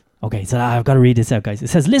 Okay, so I've got to read this out, guys. It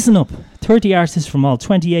says, listen up. 30 artists from all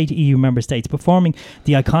 28 EU member states performing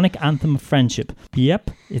the iconic anthem of friendship.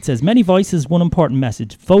 Yep. It says, many voices, one important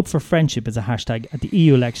message. Vote for friendship is a hashtag at the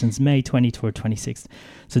EU elections, May 23rd, 26th.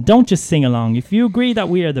 So don't just sing along. If you agree that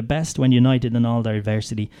we are the best when united in all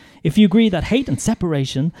diversity, if you agree that hate and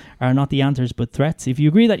separation are not the answers but threats, if you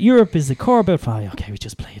agree that Europe is the core about... okay, we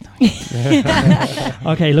just played.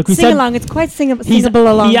 Okay, look, we sing said... along. It's quite singable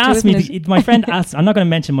along. He asked me... my friend asked... I'm not going to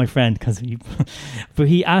mention my friend because... but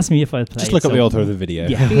he asked me if I'd play. Just look up the author of the video.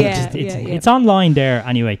 It's online there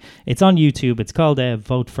anyway. It's on YouTube. It's called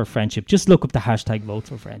Vote for Friendship. Just look up the hashtag Vote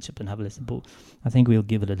for Friendship and have a listen. But I think we'll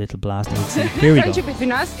give it a little blast. Here we go. Friendship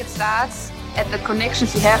between us, it starts at the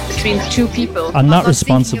connections you have between two people. I'm not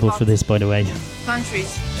responsible for this, by the way.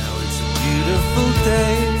 Countries. Now it's a beautiful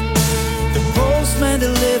day. The postman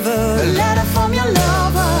delivered a letter from your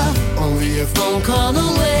lover, only a phone call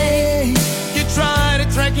away. You try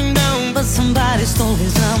to track him down, but somebody stole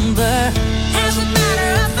his number. As a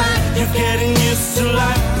matter of fact, you're getting used to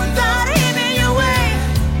life without him in your way.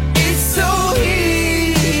 It's so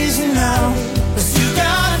easy now, 'cause you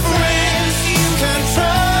got friends you can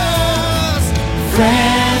trust.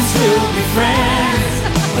 Friends will be friends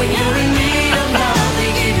when you're in need of love.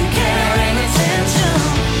 They give you care and attention.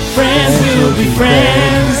 Friends will be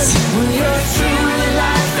friends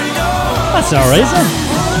That's all right, isn't it?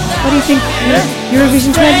 What do you think? Eurovision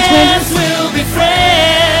 2020? We'll be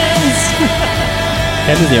friends.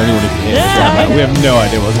 Ken is the only one who can hear this Yeah, right now. We have no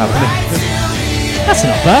idea what's happening. That's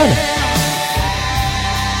not bad.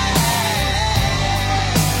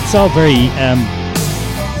 It's all very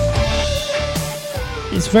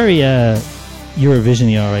it's very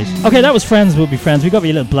Eurovision-y, all right. Okay, that was Friends Will Be Friends. We got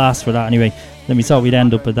you a little blast for that anyway. Then we thought we'd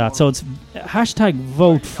end up with that. So it's hashtag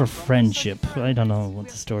vote for friendship. I don't know what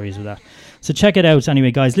the story is with that. So check it out anyway,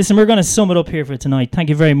 guys. Listen, we're going to sum it up here for tonight. Thank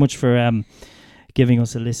you very much for giving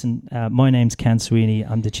us a listen. My name's Ken Sweeney.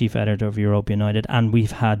 I'm the chief editor of Europe United. And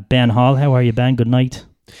we've had Ben Hall. How are you, Ben? Good night.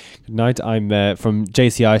 Good night. I'm from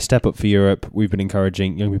JCI, Step Up for Europe. We've been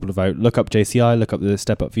encouraging young people to vote. Look up JCI, look up the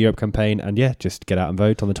Step Up for Europe campaign, and yeah, just get out and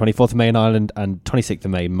vote on the 24th of May in Ireland and 26th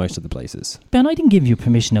of May in most of the places. Ben, I didn't give you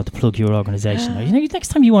permission now to plug your organisation. You know, next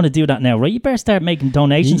time you want to do that now, right? You better start making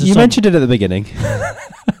donations. You mentioned it at the beginning.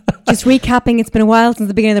 Just recapping. It's been a while since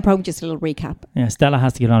the beginning of the program. Just a little recap. Yeah, Stella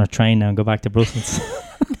has to get on a train now and go back to Brussels.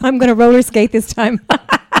 I'm going to roller skate this time.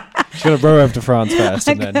 She's going to row over to France first.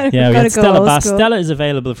 And then. Yeah, we got Stella Bass. Stella is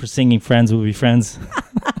available for singing Friends Will Be Friends.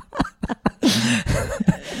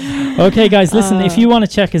 Okay, guys, listen, if you want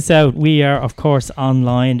to check us out, we are, of course,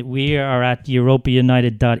 online. We are at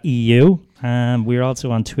europeunited.eu. We're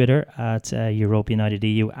also on Twitter at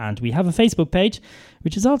europeunited.eu. And we have a Facebook page,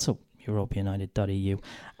 which is also europeunited.eu.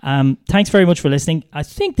 Thanks very much for listening. I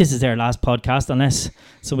think this is our last podcast, unless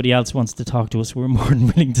somebody else wants to talk to us. We're more than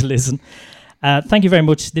willing to listen. Thank you very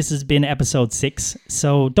much. This has been episode 6.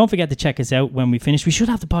 So don't forget to check us out when we finish. We should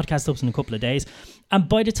have the podcast up in a couple of days. And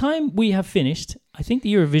by the time we have finished, I think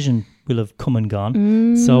the Eurovision will have come and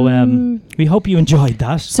gone. So we hope you enjoyed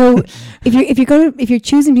that. So if you're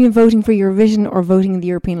choosing between voting for Eurovision or voting in the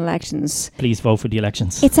European elections, please vote for the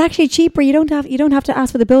elections. It's actually cheaper. You don't have to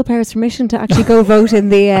ask for the bill payer's permission to actually go vote in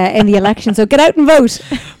the election. So get out and vote.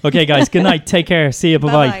 Okay, guys. Good night. Take care. See you.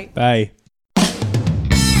 Bye-bye. Bye.